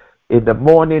in the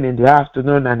morning, in the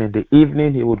afternoon, and in the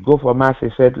evening. He would go for mass. He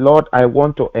said, Lord, I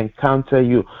want to encounter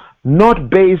you. not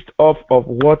based off of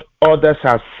what others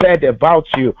have said about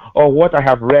you or what I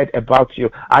have read about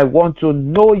you. I want to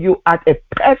know you at a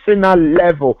personal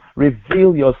level.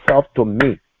 Reveal yourself to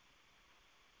me.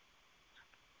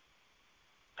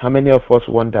 How many of us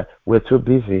wonder? We're too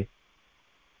busy.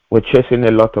 We're chasing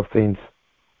a lot of things.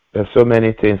 There's so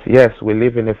many things. Yes, we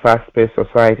live in a fast-paced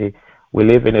society. We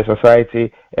live in a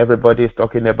society, everybody is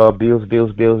talking about bills,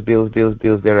 bills, bills, bills, bills,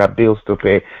 bills. There are bills to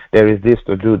pay. There is this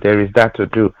to do. There is that to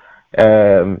do.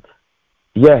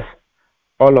 Yes,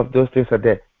 all of those things are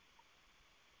there.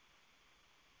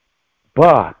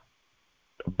 But,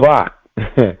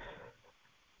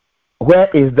 where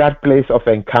is that place of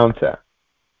encounter?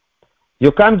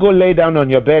 You can't go lay down on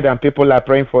your bed and people are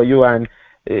praying for you and,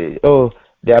 oh,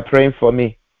 they are praying for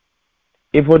me.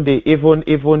 Even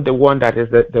the one that is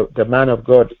the man of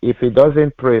God, if he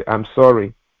doesn't pray, I'm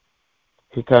sorry.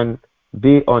 He can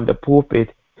be on the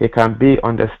pulpit, he can be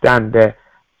on the stand there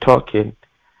talking,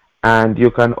 and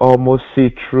you can almost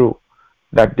see through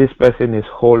that this person is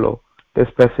hollow, this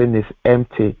person is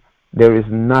empty. There is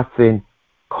nothing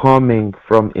coming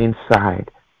from inside.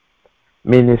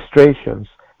 Ministrations,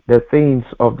 the things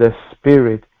of the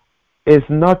Spirit, is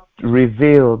not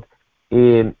revealed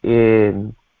in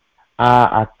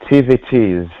our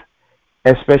activities,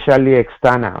 especially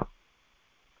external.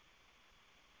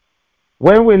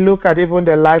 When we look at even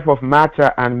the life of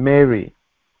Martha and Mary,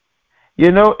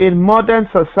 you know, in modern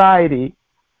society,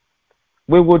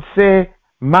 we would say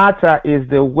Martha is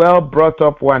the well brought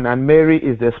up one and Mary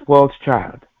is the spoiled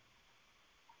child.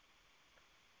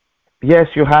 Yes,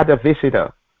 you had a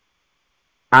visitor,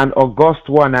 an august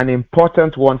one, an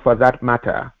important one for that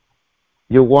matter.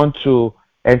 You want to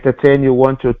entertain, you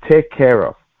want to take care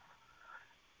of.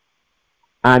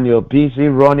 And you're busy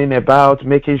running about,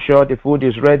 making sure the food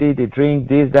is ready, the drink,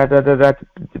 this, that,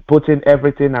 putting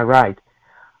everything right.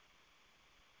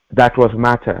 That was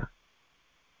Martha.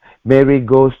 Mary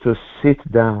goes to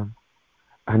sit down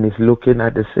and is looking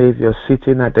at the Savior,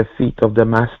 sitting at the feet of the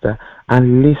Master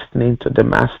and listening to the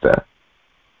Master.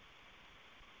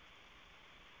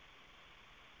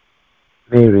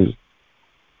 Mary,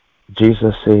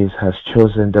 Jesus says, has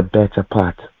chosen the better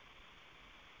part.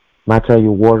 Martha,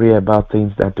 you worry about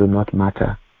things that do not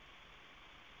matter.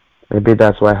 Maybe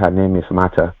that's why her name is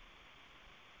Martha.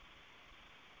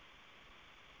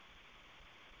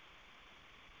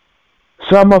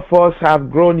 Some of us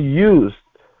have grown used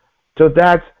to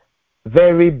that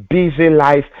very busy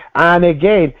life. And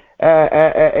again,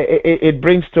 it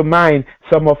brings to mind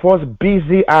some of us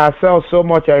busy ourselves so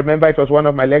much. I remember it was one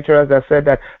of my lecturers that said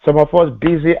that some of us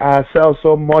busy ourselves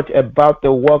so much about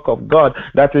the work of God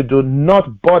that we do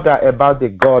not bother about the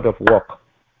God of work.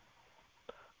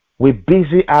 We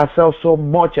busy ourselves so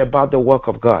much about the work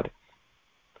of God.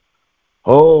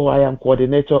 Oh, I am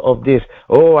coordinator of this.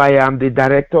 Oh, I am the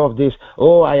director of this.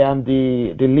 Oh, I am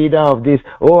the leader of this.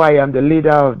 Oh, I am the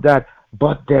leader of that.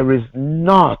 But there is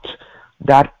not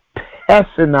that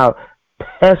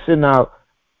personal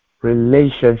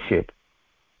relationship.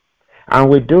 And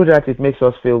we do that, it makes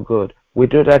us feel good. We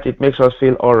do that, it makes us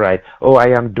feel all right. Oh, I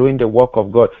am doing the work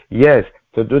of God. Yes,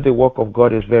 to do the work of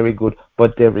God is very good,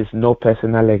 but there is no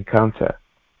personal encounter.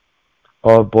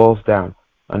 All boils down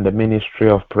on the ministry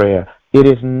of prayer. It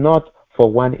is not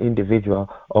for one individual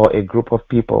or a group of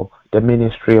people, the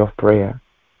ministry of prayer.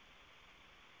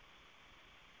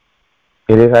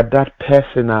 It is at that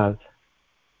personal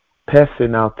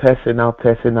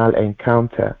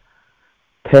encounter,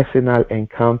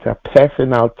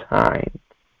 personal time,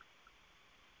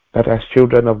 that as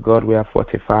children of God we are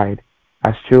fortified.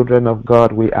 As children of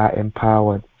God we are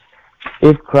empowered.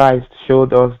 If Christ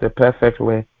showed us the perfect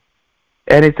way,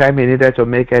 anytime he needed to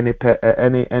make any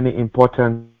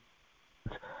important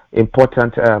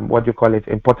important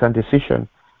decision,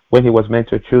 when he was meant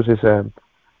to choose his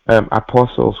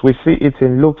apostles, we see it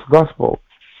in Luke's gospel.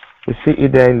 We see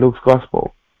it there in Luke's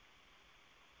gospel,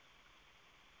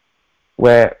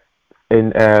 where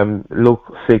in Luke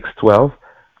 6:12,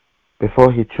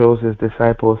 before he chose his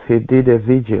disciples, he did a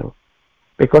vigil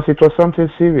because it was something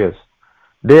serious.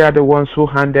 They are the ones who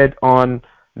handed on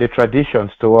the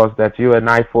traditions to us that you and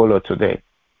I follow today.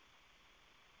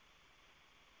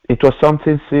 It was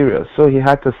something serious, so he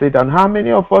had to sit down. How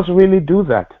many of us really do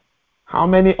that? How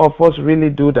many of us really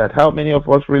do that? How many of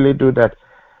us really do that?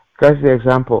 That's the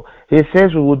example. He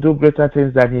says we will do greater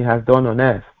things than he has done on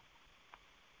earth.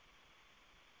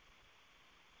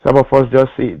 Some of us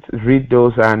just read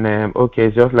those and, okay,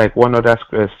 it's just like one other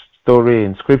story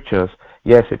in scriptures.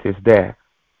 Yes, it is there.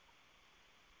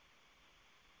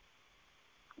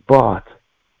 But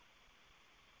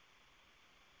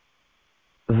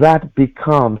that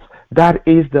becomes That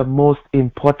is the most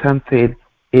important thing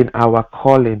in our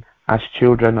calling as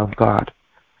children of God.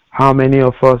 How many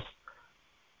of us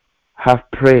have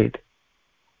prayed,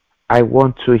 I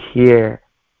want to hear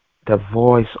the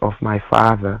voice of my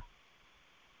Father.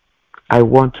 I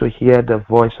want to hear the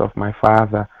voice of my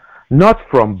Father. Not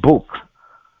from books,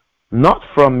 not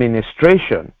from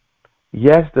ministration.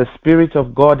 Yes, the Spirit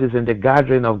of God is in the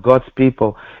gathering of God's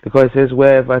people, because it says,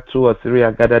 wherever 2 or 3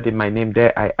 are gathered in my name,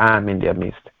 there I am in their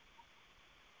midst.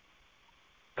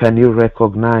 Can you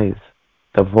recognize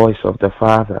the voice of the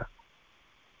Father?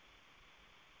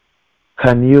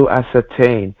 Can you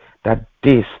ascertain that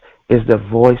this is the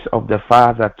voice of the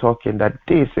Father talking, that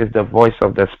this is the voice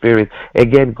of the Spirit?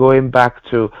 Again, going back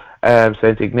to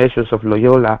St. Ignatius of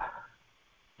Loyola,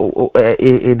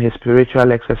 in his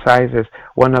spiritual exercises,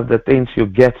 one of the things you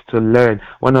get to learn,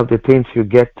 one of the things you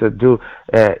get to do,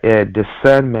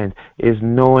 discernment, is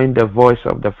knowing the voice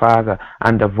of the Father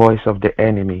and the voice of the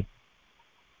enemy.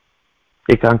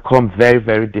 It can come very,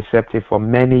 very deceptive for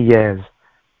many years.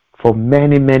 For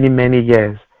many, many, many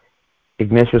years,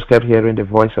 Ignatius kept hearing the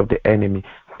voice of the enemy,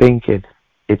 thinking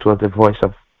it was the voice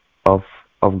of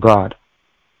God,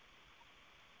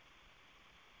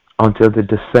 until the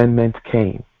discernment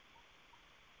came.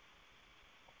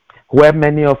 Where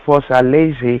many of us are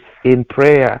lazy in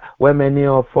prayer, where many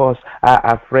of us are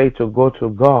afraid to go to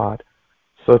God,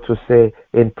 so to say,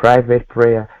 in private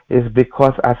prayer, is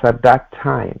because as at that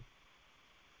time,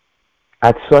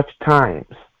 at such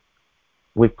times,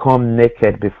 we come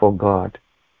naked before God.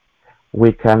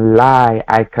 We can lie,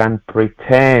 I can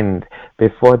pretend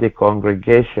before the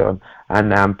congregation,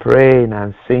 and I'm praying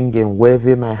and singing,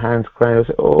 waving my hands, crying,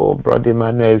 oh, Brother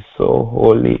Emmanuel is so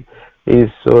holy,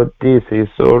 he's so this, he's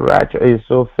so righteous, he's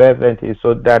so fervent, he's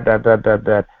so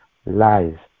that.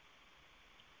 Lies.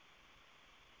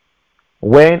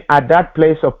 When at that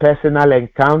place of personal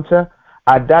encounter,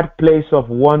 at that place of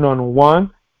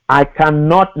one-on-one, I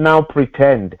cannot now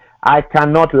pretend, I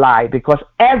cannot lie, because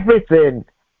everything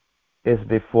is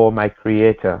before my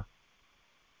Creator.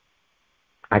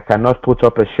 I cannot put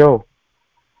up a show.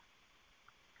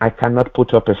 I cannot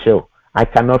put up a show. I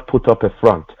cannot put up a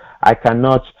front. I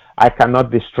cannot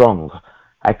be strong.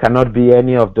 I cannot be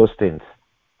any of those things.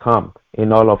 Come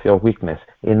in all of your weakness,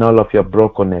 in all of your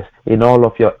brokenness, in all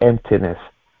of your emptiness,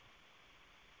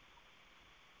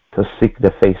 to seek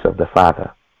the face of the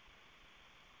Father,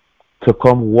 to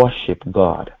come worship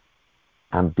God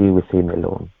and be with Him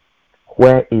alone.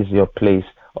 Where is your place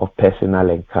of personal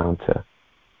encounter?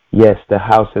 Yes, the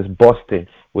house is bursting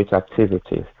with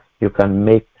activities. You can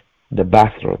make the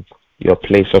bathroom your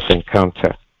place of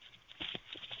encounter.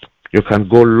 You can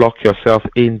go lock yourself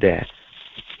in there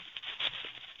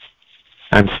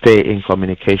and stay in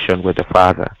communication with the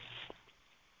Father.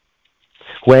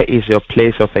 Where is your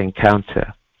place of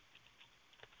encounter?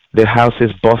 The house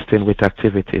is bursting with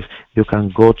activities. You can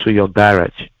go to your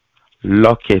garage,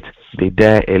 lock it, be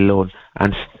there alone,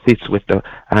 and sit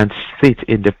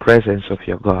in the presence of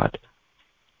your God.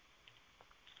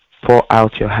 Pour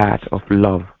out your heart of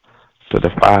love to the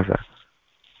Father,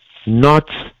 not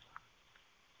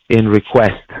in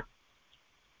request,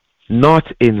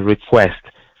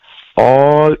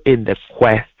 all in the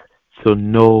quest to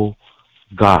know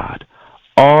God,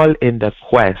 all in the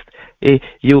quest.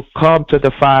 You come to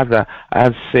the Father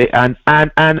and say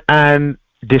and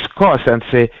discuss and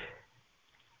say,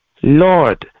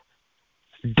 Lord,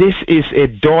 this is a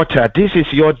daughter, this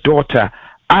is your daughter,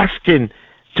 asking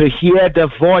to hear the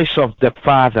voice of the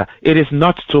Father. It is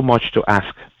not too much to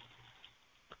ask.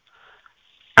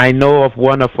 I know of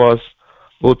one of us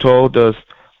who told me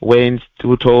when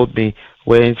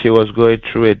she was going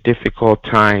through a difficult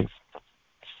time,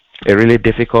 a really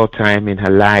difficult time in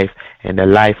her life, in the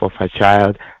life of her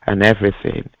child and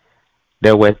everything.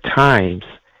 There were times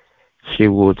she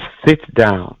would sit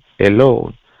down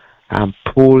alone and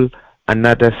pull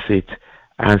another seat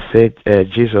and say,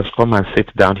 Jesus, come and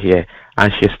sit down here.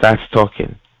 And she starts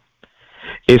talking.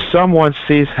 If someone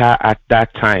sees her at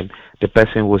that time, the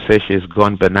person will say she's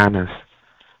gone bananas,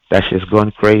 that she's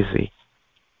gone crazy.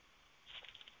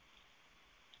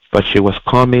 But she was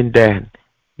coming then.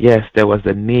 Yes, there was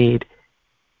a need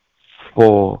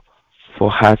for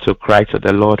her to cry to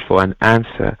the Lord for an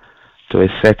answer to a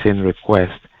certain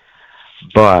request.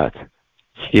 But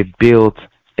she built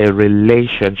a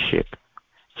relationship.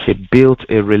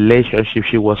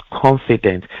 She was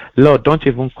confident. Lord, don't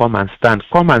even come and stand.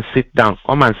 Come and sit down.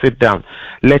 Come and sit down.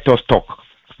 Let us talk.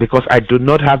 Because I do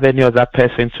not have any other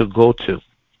person to go to.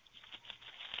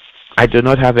 I do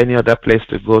not have any other place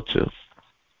to go to.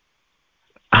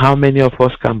 How many of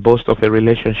us can boast of a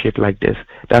relationship like this?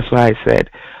 That's why I said,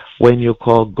 when you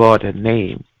call God a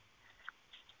name,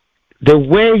 the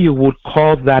way you would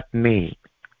call that name,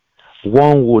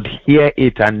 one would hear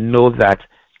it and know that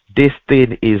this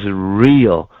thing is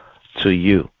real to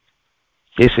you.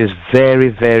 This is very,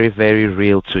 very, very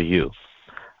real to you.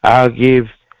 I'll give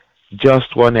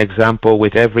just one example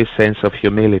with every sense of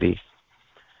humility.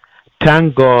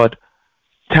 Thank God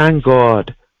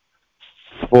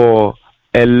for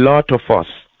a lot of us.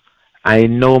 I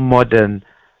know more than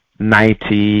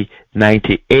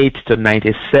 98 to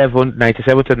 97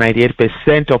 to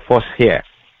 98% of us here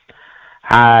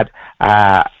had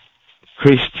a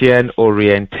Christian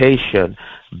orientation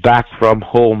back from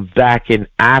home, back in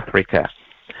Africa.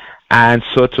 And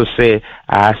so to say,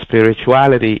 our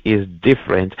spirituality is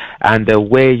different, and the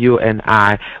way you and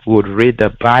I would read the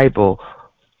Bible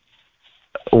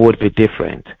would be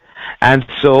different. And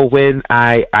so when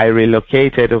I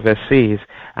relocated overseas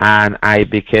and I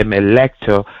became a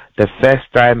lector, the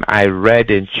first time I read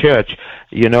in church,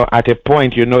 at a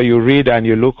point, you read and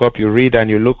you look up, you read and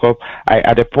you look up.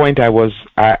 At a point I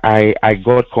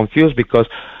got confused because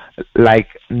like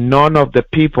none of the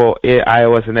people, I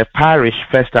was in a parish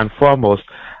first and foremost,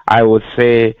 I would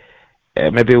say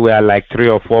maybe we are like 3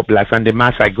 or 4 blacks, and the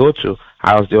mass I go to,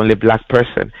 I was the only black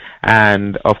person.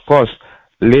 And of course,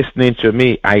 listening to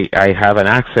me, I have an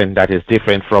accent that is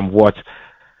different from what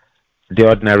they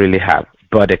ordinarily have,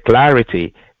 but the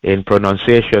clarity in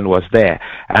pronunciation was there.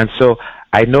 And so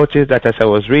I noticed that as I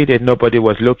was reading, nobody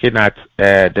was looking at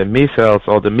the missals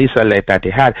or the missalate that they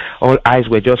had. All eyes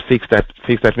were just fixed at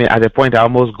me. At the point, I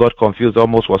almost got confused,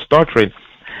 almost was stuttering.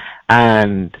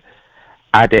 And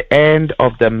at the end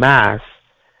of the mass,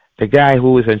 the guy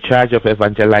who is in charge of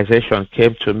evangelization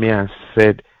came to me and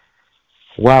said,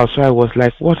 "Wow." So I was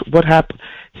like, what happened?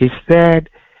 He said,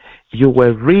 "You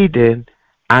were reading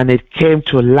and it came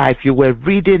to life. You were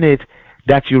reading it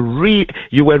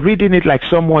you were reading it like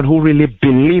someone who really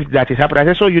believed that it happened." I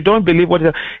said, "So you don't believe what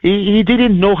he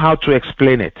didn't know how to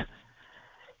explain it."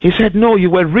 He said, "No, you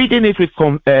were reading it with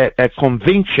a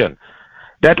conviction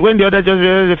that when the other just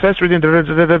the first reading,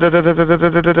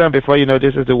 before you know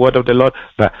this is the word of the Lord,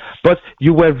 but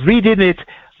you were reading it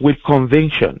with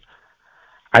conviction."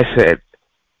 I said,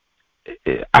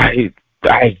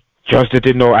 I just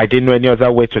didn't know. I didn't know any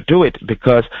other way to do it,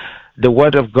 because the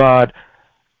word of God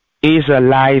is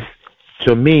alive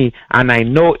to me, and I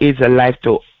know it's alive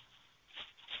to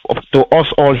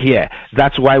us all here.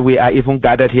 That's why we are even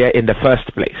gathered here in the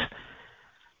first place.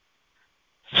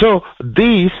 So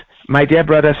these, my dear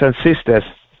brothers and sisters,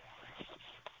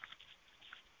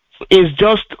 is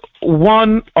just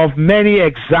one of many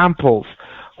examples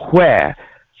where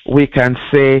we can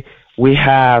say we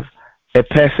have a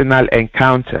personal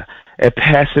encounter, a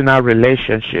personal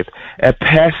relationship, a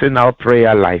personal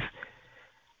prayer life.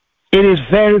 It is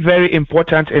very, very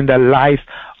important in the life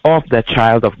of the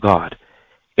child of God.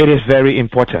 It is very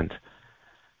important.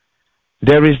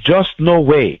 There is just no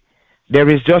way. There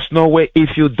is just no way.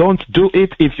 If you don't do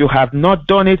it, if you have not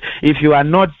done it, if you are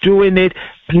not doing it,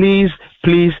 please,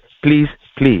 please, please,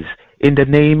 please, in the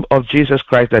name of Jesus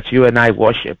Christ that you and I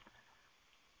worship,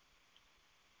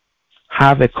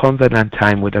 have a covenant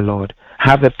time with the Lord.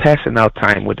 Have a personal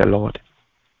time with the Lord.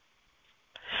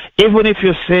 Even if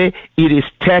you say it is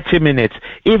 30 minutes,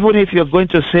 even if you're going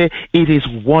to say it is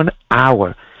 1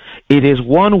 hour, it is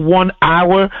 1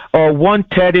 hour or 1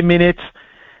 30 minutes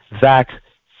that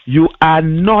you are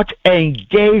not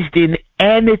engaged in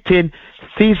anything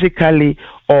physically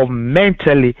or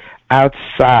mentally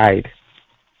outside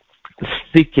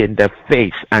seeking the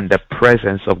face and the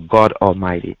presence of God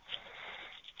Almighty.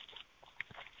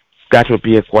 That will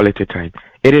be a quality time.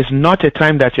 It is not a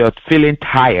time that you're feeling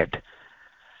tired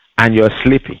and you're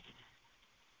sleepy.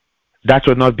 That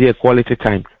will not be a quality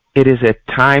time. It is a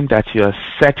time that you're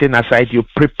setting aside. You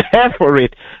prepare for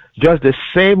it just the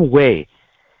same way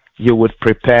you would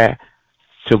prepare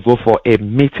to go for a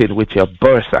meeting with your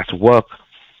boss at work,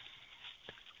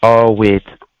 or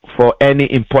for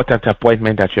any important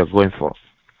appointment that you're going for.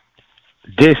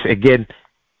 This, again,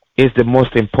 is the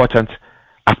most important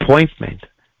appointment.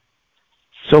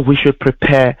 So we should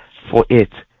prepare for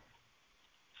it.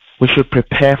 We should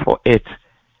prepare for it.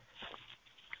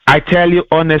 I tell you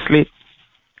honestly,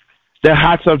 the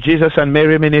Hearts of Jesus and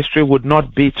Mary ministry would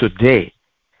not be today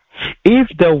if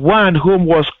the one whom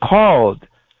was called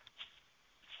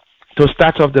to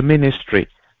start off the ministry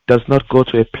does not go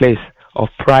to a place of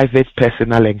private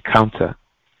personal encounter.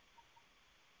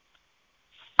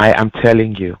 I am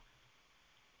telling you,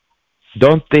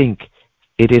 don't think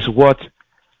it is what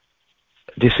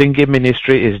the singing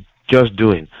ministry is just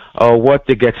doing, or what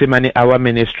the Gethsemane Hour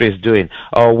ministry is doing,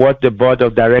 or what the board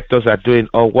of directors are doing,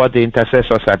 or what the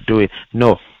intercessors are doing.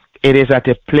 No, It is at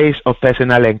a place of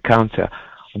personal encounter.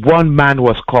 One man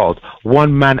was called.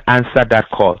 One man answered that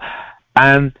call.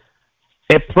 And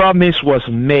a promise was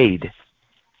made.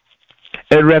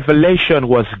 A revelation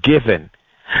was given.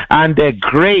 And the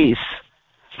grace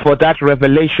for that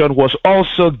revelation was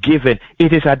also given.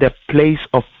 It is at the place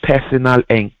of personal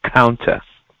encounter.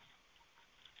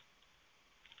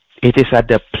 It is at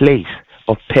the place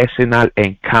of personal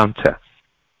encounter.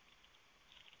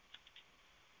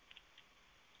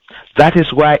 That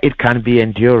is why it can be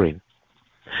enduring.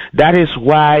 That is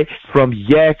why from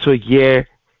year to year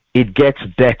it gets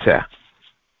better.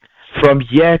 From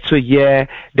year to year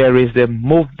there is the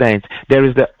movement, there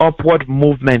is the upward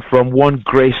movement from one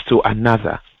grace to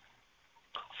another.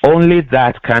 Only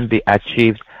that can be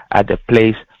achieved at the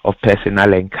place of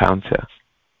personal encounter.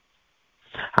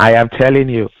 I am telling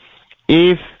you,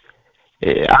 if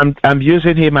I'm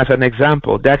using him as an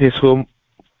example, that is whom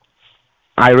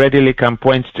I readily can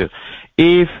point to.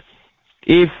 If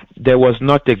there was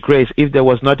not a grace, if there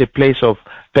was not a place of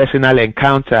personal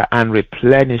encounter and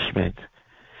replenishment,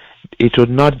 it would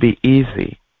not be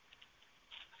easy.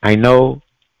 I know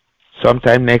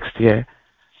sometime next year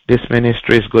this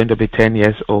ministry is going to be 10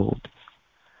 years old,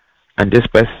 and this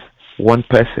one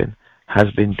person has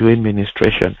been doing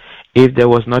ministration. If there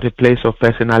was not a place of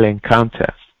personal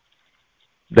encounter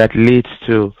that leads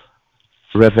to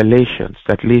revelations,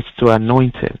 that leads to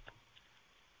anointing,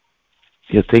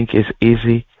 you think it's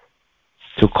easy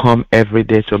to come every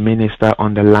day to minister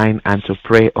on the line and to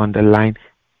pray on the line?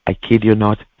 I kid you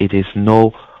not, it is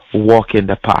no walk in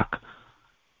the park.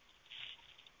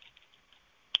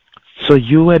 So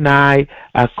you and I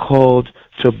are called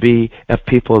to be a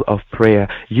people of prayer.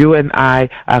 You and I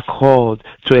are called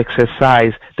to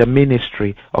exercise the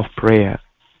ministry of prayer.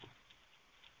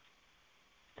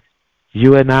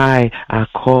 You and I are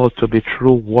called to be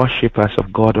true worshippers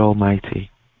of God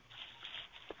Almighty.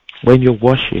 When you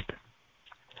worship,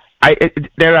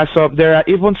 there are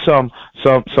even some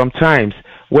times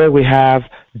where we have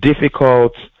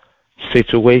difficult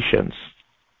situations.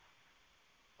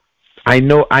 I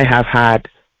know I have had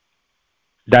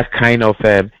that kind of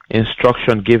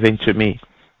instruction given to me,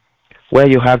 where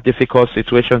you have difficult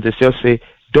situations. They just say,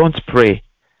 don't pray,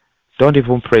 don't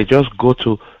even pray, just go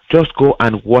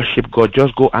and worship God,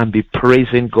 just go and be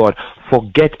praising God,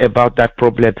 forget about that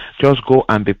problem, just go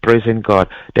and be praising God.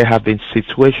 There have been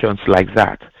situations like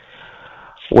that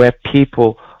where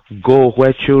people go,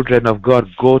 where children of God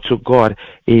go to God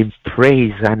in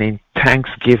praise and in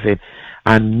thanksgiving,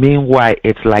 and meanwhile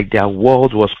it's like their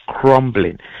world was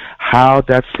crumbling. How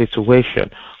that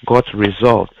situation got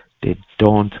resolved, they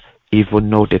don't even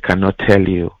know, they cannot tell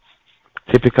you.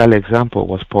 Typical example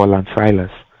was Paul and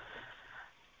Silas.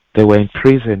 They were in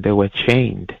prison, they were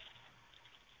chained,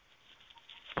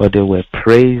 but they were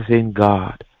praising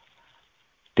God.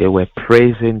 They were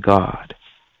praising God.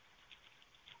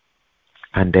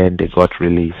 And then they got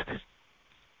released.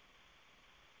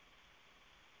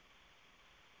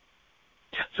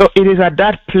 So it is at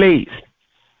that place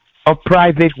of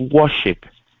private worship.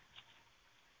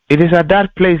 It is at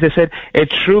that place, they said, a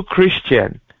true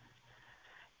Christian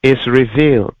is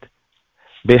revealed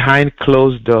behind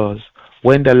closed doors,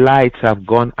 when the lights have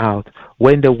gone out,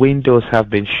 when the windows have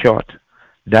been shut.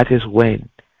 That is when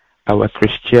our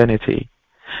Christianity,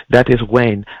 that is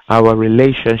when our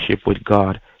relationship with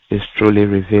God is truly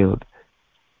revealed.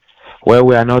 Where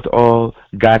we are not all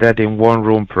gathered in one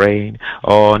room praying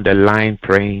or on the line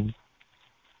praying.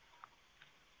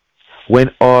 When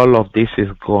all of this is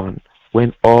gone,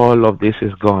 when all of this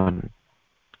is gone,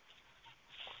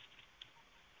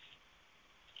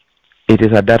 it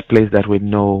is at that place that we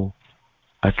know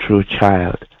a true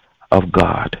child of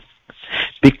God.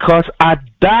 Because at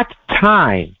that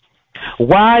time,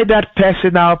 why that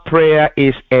personal prayer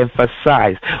is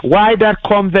emphasized, why that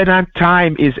covenant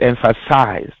time is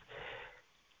emphasized,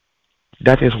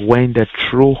 that is when the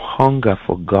true hunger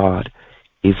for God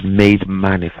is made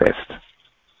manifest.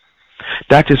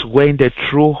 That is when the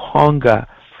true hunger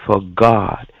for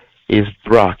God is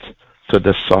brought to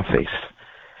the surface.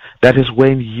 That is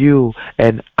when you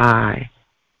and I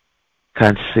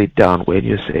can sit down, when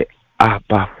you say,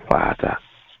 Abba, Father.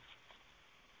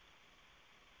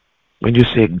 When you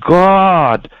say,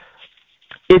 God,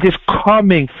 it is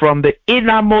coming from the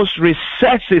innermost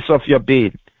recesses of your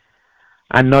being,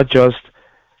 and not just,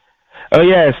 oh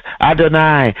yes,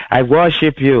 Adonai, I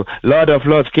worship you, Lord of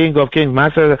Lords, King of Kings,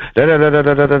 Master,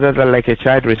 like a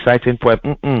child reciting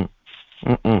poem.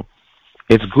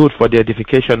 It's good for the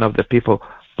edification of the people,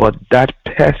 but that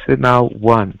personal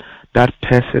one, that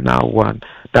personal one.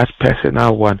 That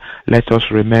personal one. Let us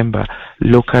remember.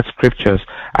 Look at scriptures.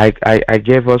 I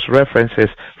gave us references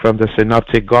from the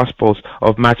synoptic gospels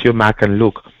of Matthew, Mark, and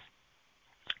Luke.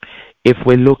 If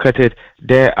we look at it,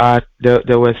 there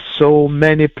were so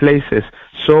many places,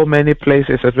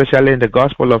 especially in the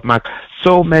Gospel of Mark,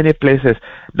 so many places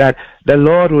that the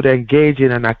Lord would engage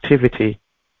in an activity,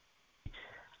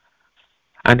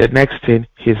 and the next thing,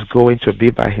 he's going to be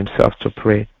by himself to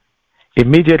pray.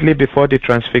 Immediately before the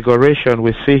transfiguration,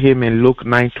 we see him in Luke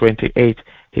 9:28.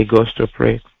 He goes to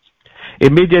pray.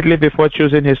 Immediately before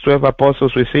choosing his 12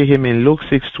 apostles, we see him in Luke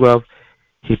 6:12.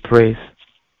 He prays.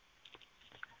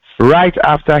 Right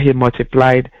after he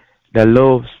multiplied the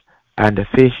loaves and the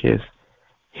fishes,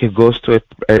 he goes to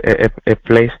a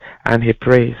place and he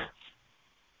prays.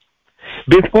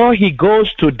 Before he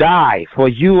goes to die for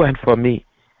you and for me,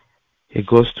 he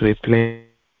goes to a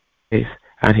place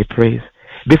and he prays.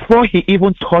 Before he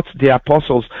even taught the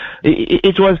apostles,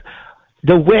 it was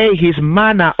the way, his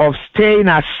manner of staying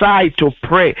aside to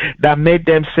pray, that made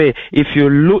them say, if you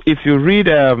read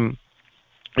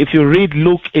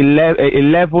Luke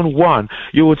 11:1,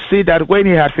 you would see that when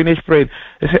he had finished praying,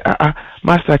 they said,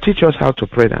 Master, teach us how to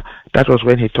pray now. That was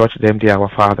when he taught them the Our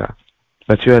Father.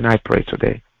 But you and I pray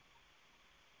today.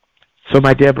 So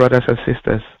my dear brothers and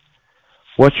sisters,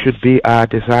 what should be our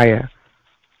desire?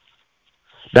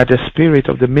 That the spirit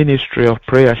of the ministry of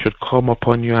prayer should come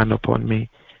upon you and upon me.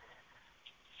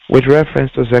 With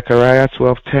reference to Zechariah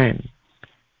 12:10,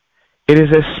 it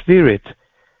is a spirit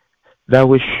that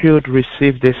we should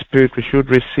receive. This spirit, we should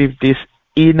receive this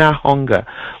inner hunger.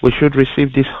 We should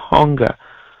receive this hunger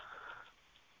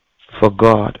for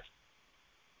God.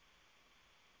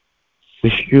 We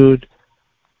should.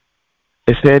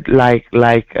 It said like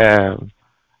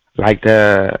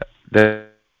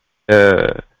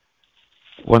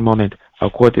one moment, I'll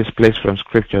quote this place from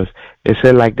scriptures. It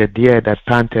said, like the deer that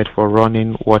panted for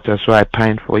running water, so I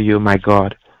pined for you, my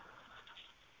God.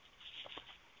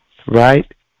 Right?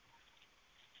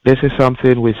 This is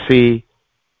something we see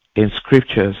in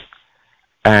scriptures,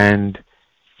 and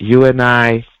you and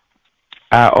I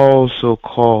are also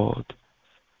called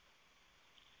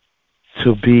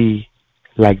to be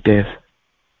like this,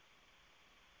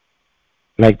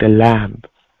 like the lamb.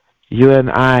 You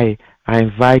and I are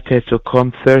invited to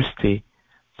come thirsty,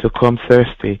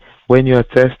 When you're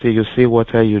thirsty, you see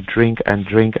water, you drink and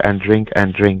drink and drink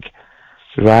and drink.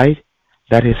 Right?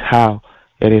 That is how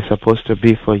it is supposed to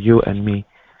be for you and me.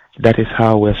 That is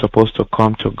how we're supposed to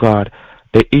come to God.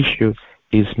 The issue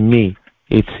is me.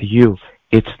 It's you.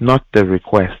 It's not the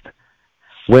request.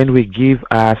 When we give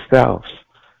ourselves,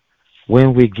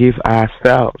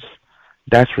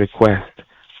 that request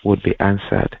would be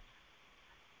answered.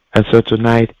 And so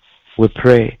tonight, we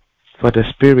pray for the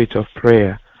spirit of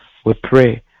prayer. We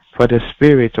pray for the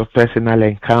spirit of personal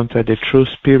encounter, the true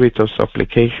spirit of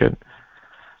supplication,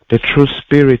 the true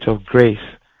spirit of grace.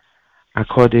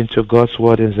 According to God's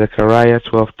word in Zechariah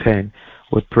 12:10,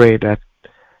 we pray that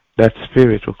that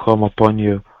spirit will come upon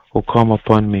you, will come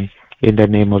upon me, in the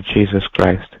name of Jesus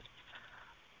Christ.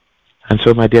 And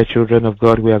so, my dear children of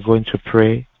God, we are going to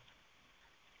pray.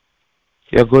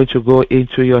 You're going to go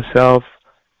into yourself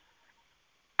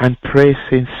and pray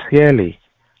sincerely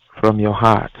from your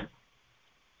heart.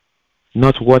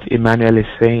 Not what Emmanuel is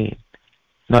saying,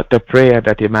 not the prayer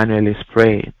that Emmanuel is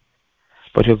praying,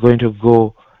 but you're going to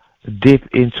go deep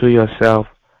into yourself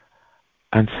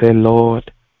and say,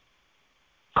 Lord,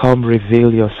 come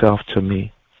reveal yourself to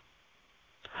me.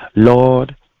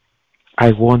 Lord,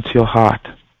 I want your heart.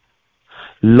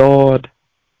 Lord,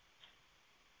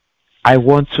 I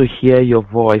want to hear your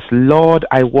voice. Lord,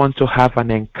 I want to have an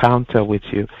encounter with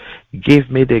you. Give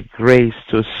me the grace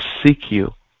to seek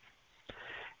you.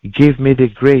 Give me the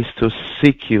grace to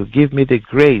seek you. Give me the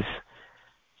grace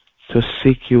to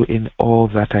seek you in all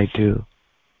that I do.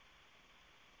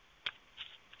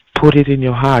 Put it in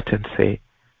your heart and say,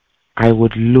 I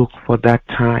would look for that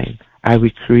time. I will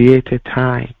create a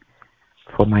time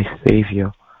for my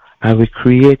Savior. I will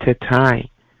create a time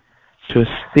to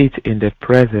sit in the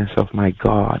presence of my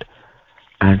God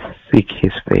and seek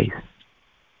his face.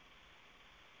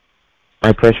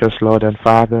 My precious Lord and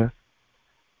Father,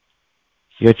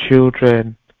 your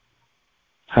children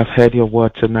have heard your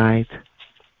word tonight.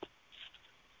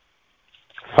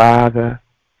 Father,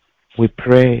 we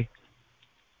pray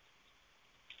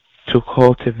to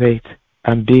cultivate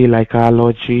and be like our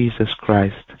Lord Jesus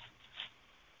Christ.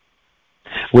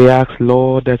 We ask,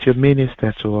 Lord, that you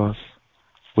minister to us.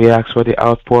 We ask for the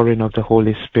outpouring of the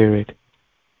Holy Spirit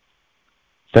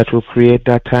that will create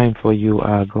that time for you,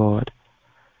 our God.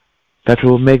 That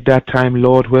will make that time,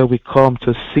 Lord, where we come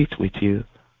to sit with you,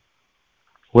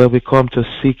 where we come to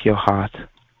seek your heart,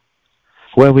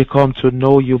 where we come to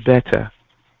know you better.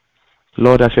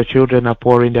 Lord, as your children are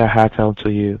pouring their hearts out to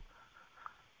you,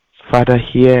 Father,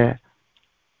 hear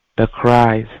the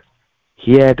cries,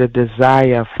 hear the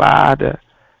desire. Father,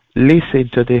 listen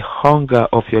to the hunger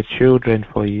of your children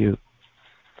for you,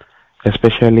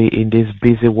 especially in this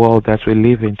busy world that we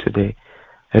live in today,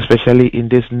 especially in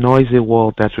this noisy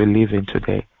world that we live in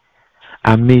today.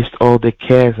 Amidst all the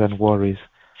cares and worries,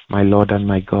 my Lord and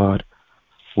my God,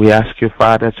 we ask you,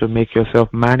 Father, to make yourself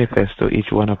manifest to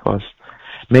each one of us.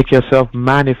 Make yourself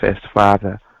manifest,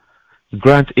 Father.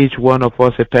 Grant each one of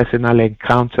us a personal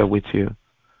encounter with you.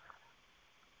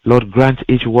 Lord, grant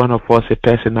each one of us a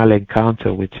personal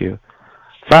encounter with you.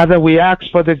 Father, we ask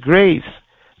for the grace,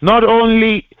 not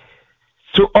only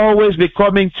to always be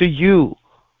coming to you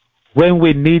when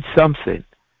we need something,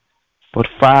 but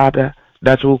Father,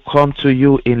 that will come to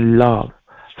you in love.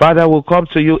 Father, will come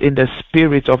to you in the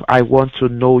spirit of I want to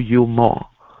know you more.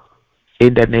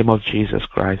 In the name of Jesus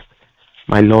Christ,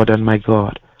 my Lord and my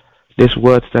God, these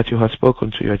words that you have spoken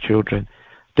to your children,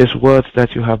 these words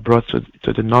that you have brought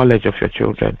to the knowledge of your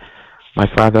children, my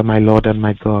Father, my Lord and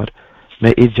my God,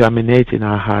 may it germinate in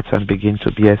our hearts and begin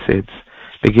to bear seeds,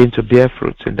 begin to bear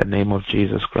fruits in the name of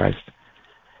Jesus Christ.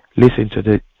 Listen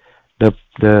to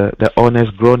the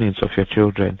honest groanings of your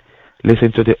children.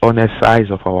 Listen to the honest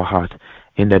sighs of our heart.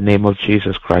 In the name of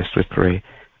Jesus Christ we pray.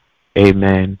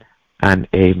 Amen and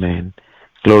amen.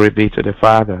 Glory be to the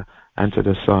Father, and to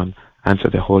the Son, and to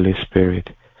the Holy Spirit,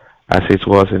 as it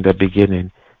was in the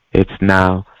beginning, it's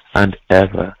now, and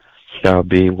ever shall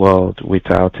be, world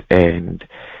without end.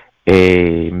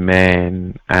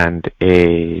 Amen and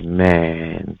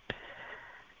amen.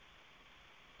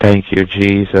 Thank you,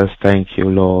 Jesus. Thank you,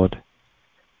 Lord.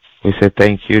 We say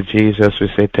thank you, Jesus. We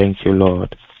say thank you,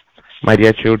 Lord. My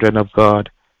dear children of God,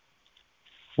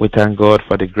 we thank God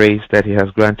for the grace that He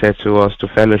has granted to us to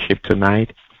fellowship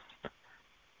tonight.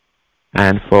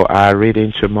 And for our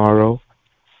reading tomorrow,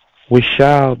 we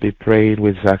shall be praying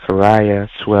with Zechariah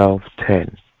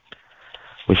 12:10.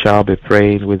 We shall be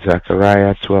praying with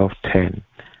Zechariah 12:10.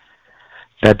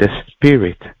 That the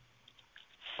spirit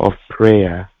of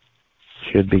prayer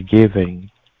should be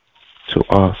given to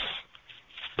us.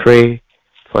 Pray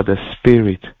for the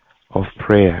spirit of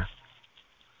prayer,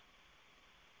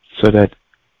 so that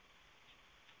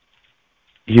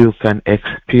you can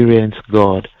experience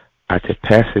God at a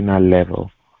personal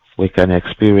level. We can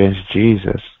experience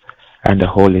Jesus and the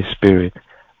Holy Spirit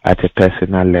at a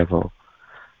personal level.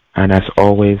 And as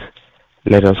always,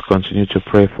 let us continue to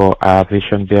pray for our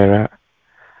vision bearer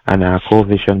and our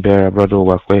co-vision bearer, Brother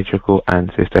Owakwe Chuku and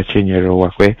Sister Chinyere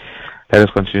Owakwe. Let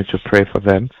us continue to pray for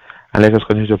them, and let us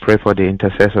continue to pray for the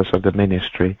intercessors of the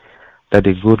ministry, that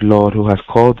the good Lord who has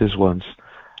called these ones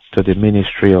to the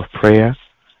ministry of prayer,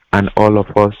 and all of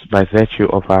us by virtue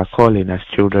of our calling as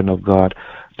children of God,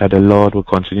 that the Lord will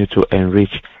continue to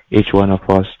enrich each one of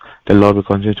us. The Lord will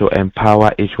continue to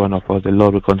empower each one of us. The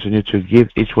Lord will continue to give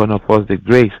each one of us the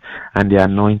grace and the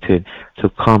anointing to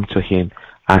come to Him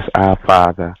as our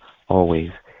Father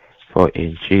always. For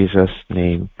in Jesus'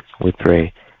 name we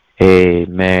pray.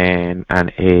 Amen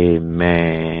and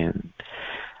amen.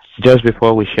 Just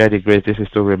before we share the grace, this is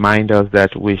to remind us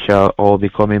that we shall all be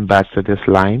coming back to this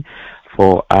line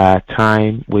for our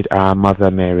time with our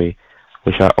Mother Mary.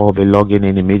 We shall all be logging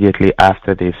in immediately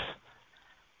after this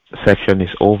section is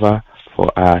over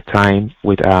for our time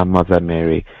with our Mother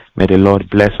Mary. May the Lord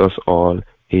bless us all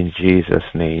in Jesus'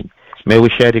 name. May we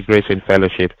share the grace in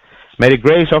fellowship. May the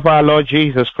grace of our Lord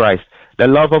Jesus Christ, the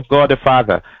love of God the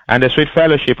Father, and the sweet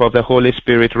fellowship of the Holy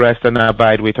Spirit rest and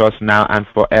abide with us now and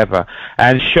forever.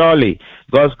 And surely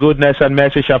God's goodness and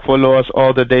mercy shall follow us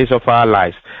all the days of our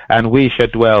lives, and we shall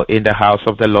dwell in the house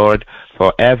of the Lord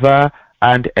forever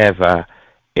and ever.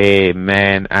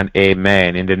 Amen and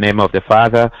amen. In the name of the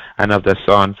Father, and of the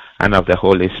Son, and of the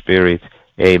Holy Spirit.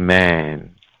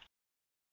 Amen.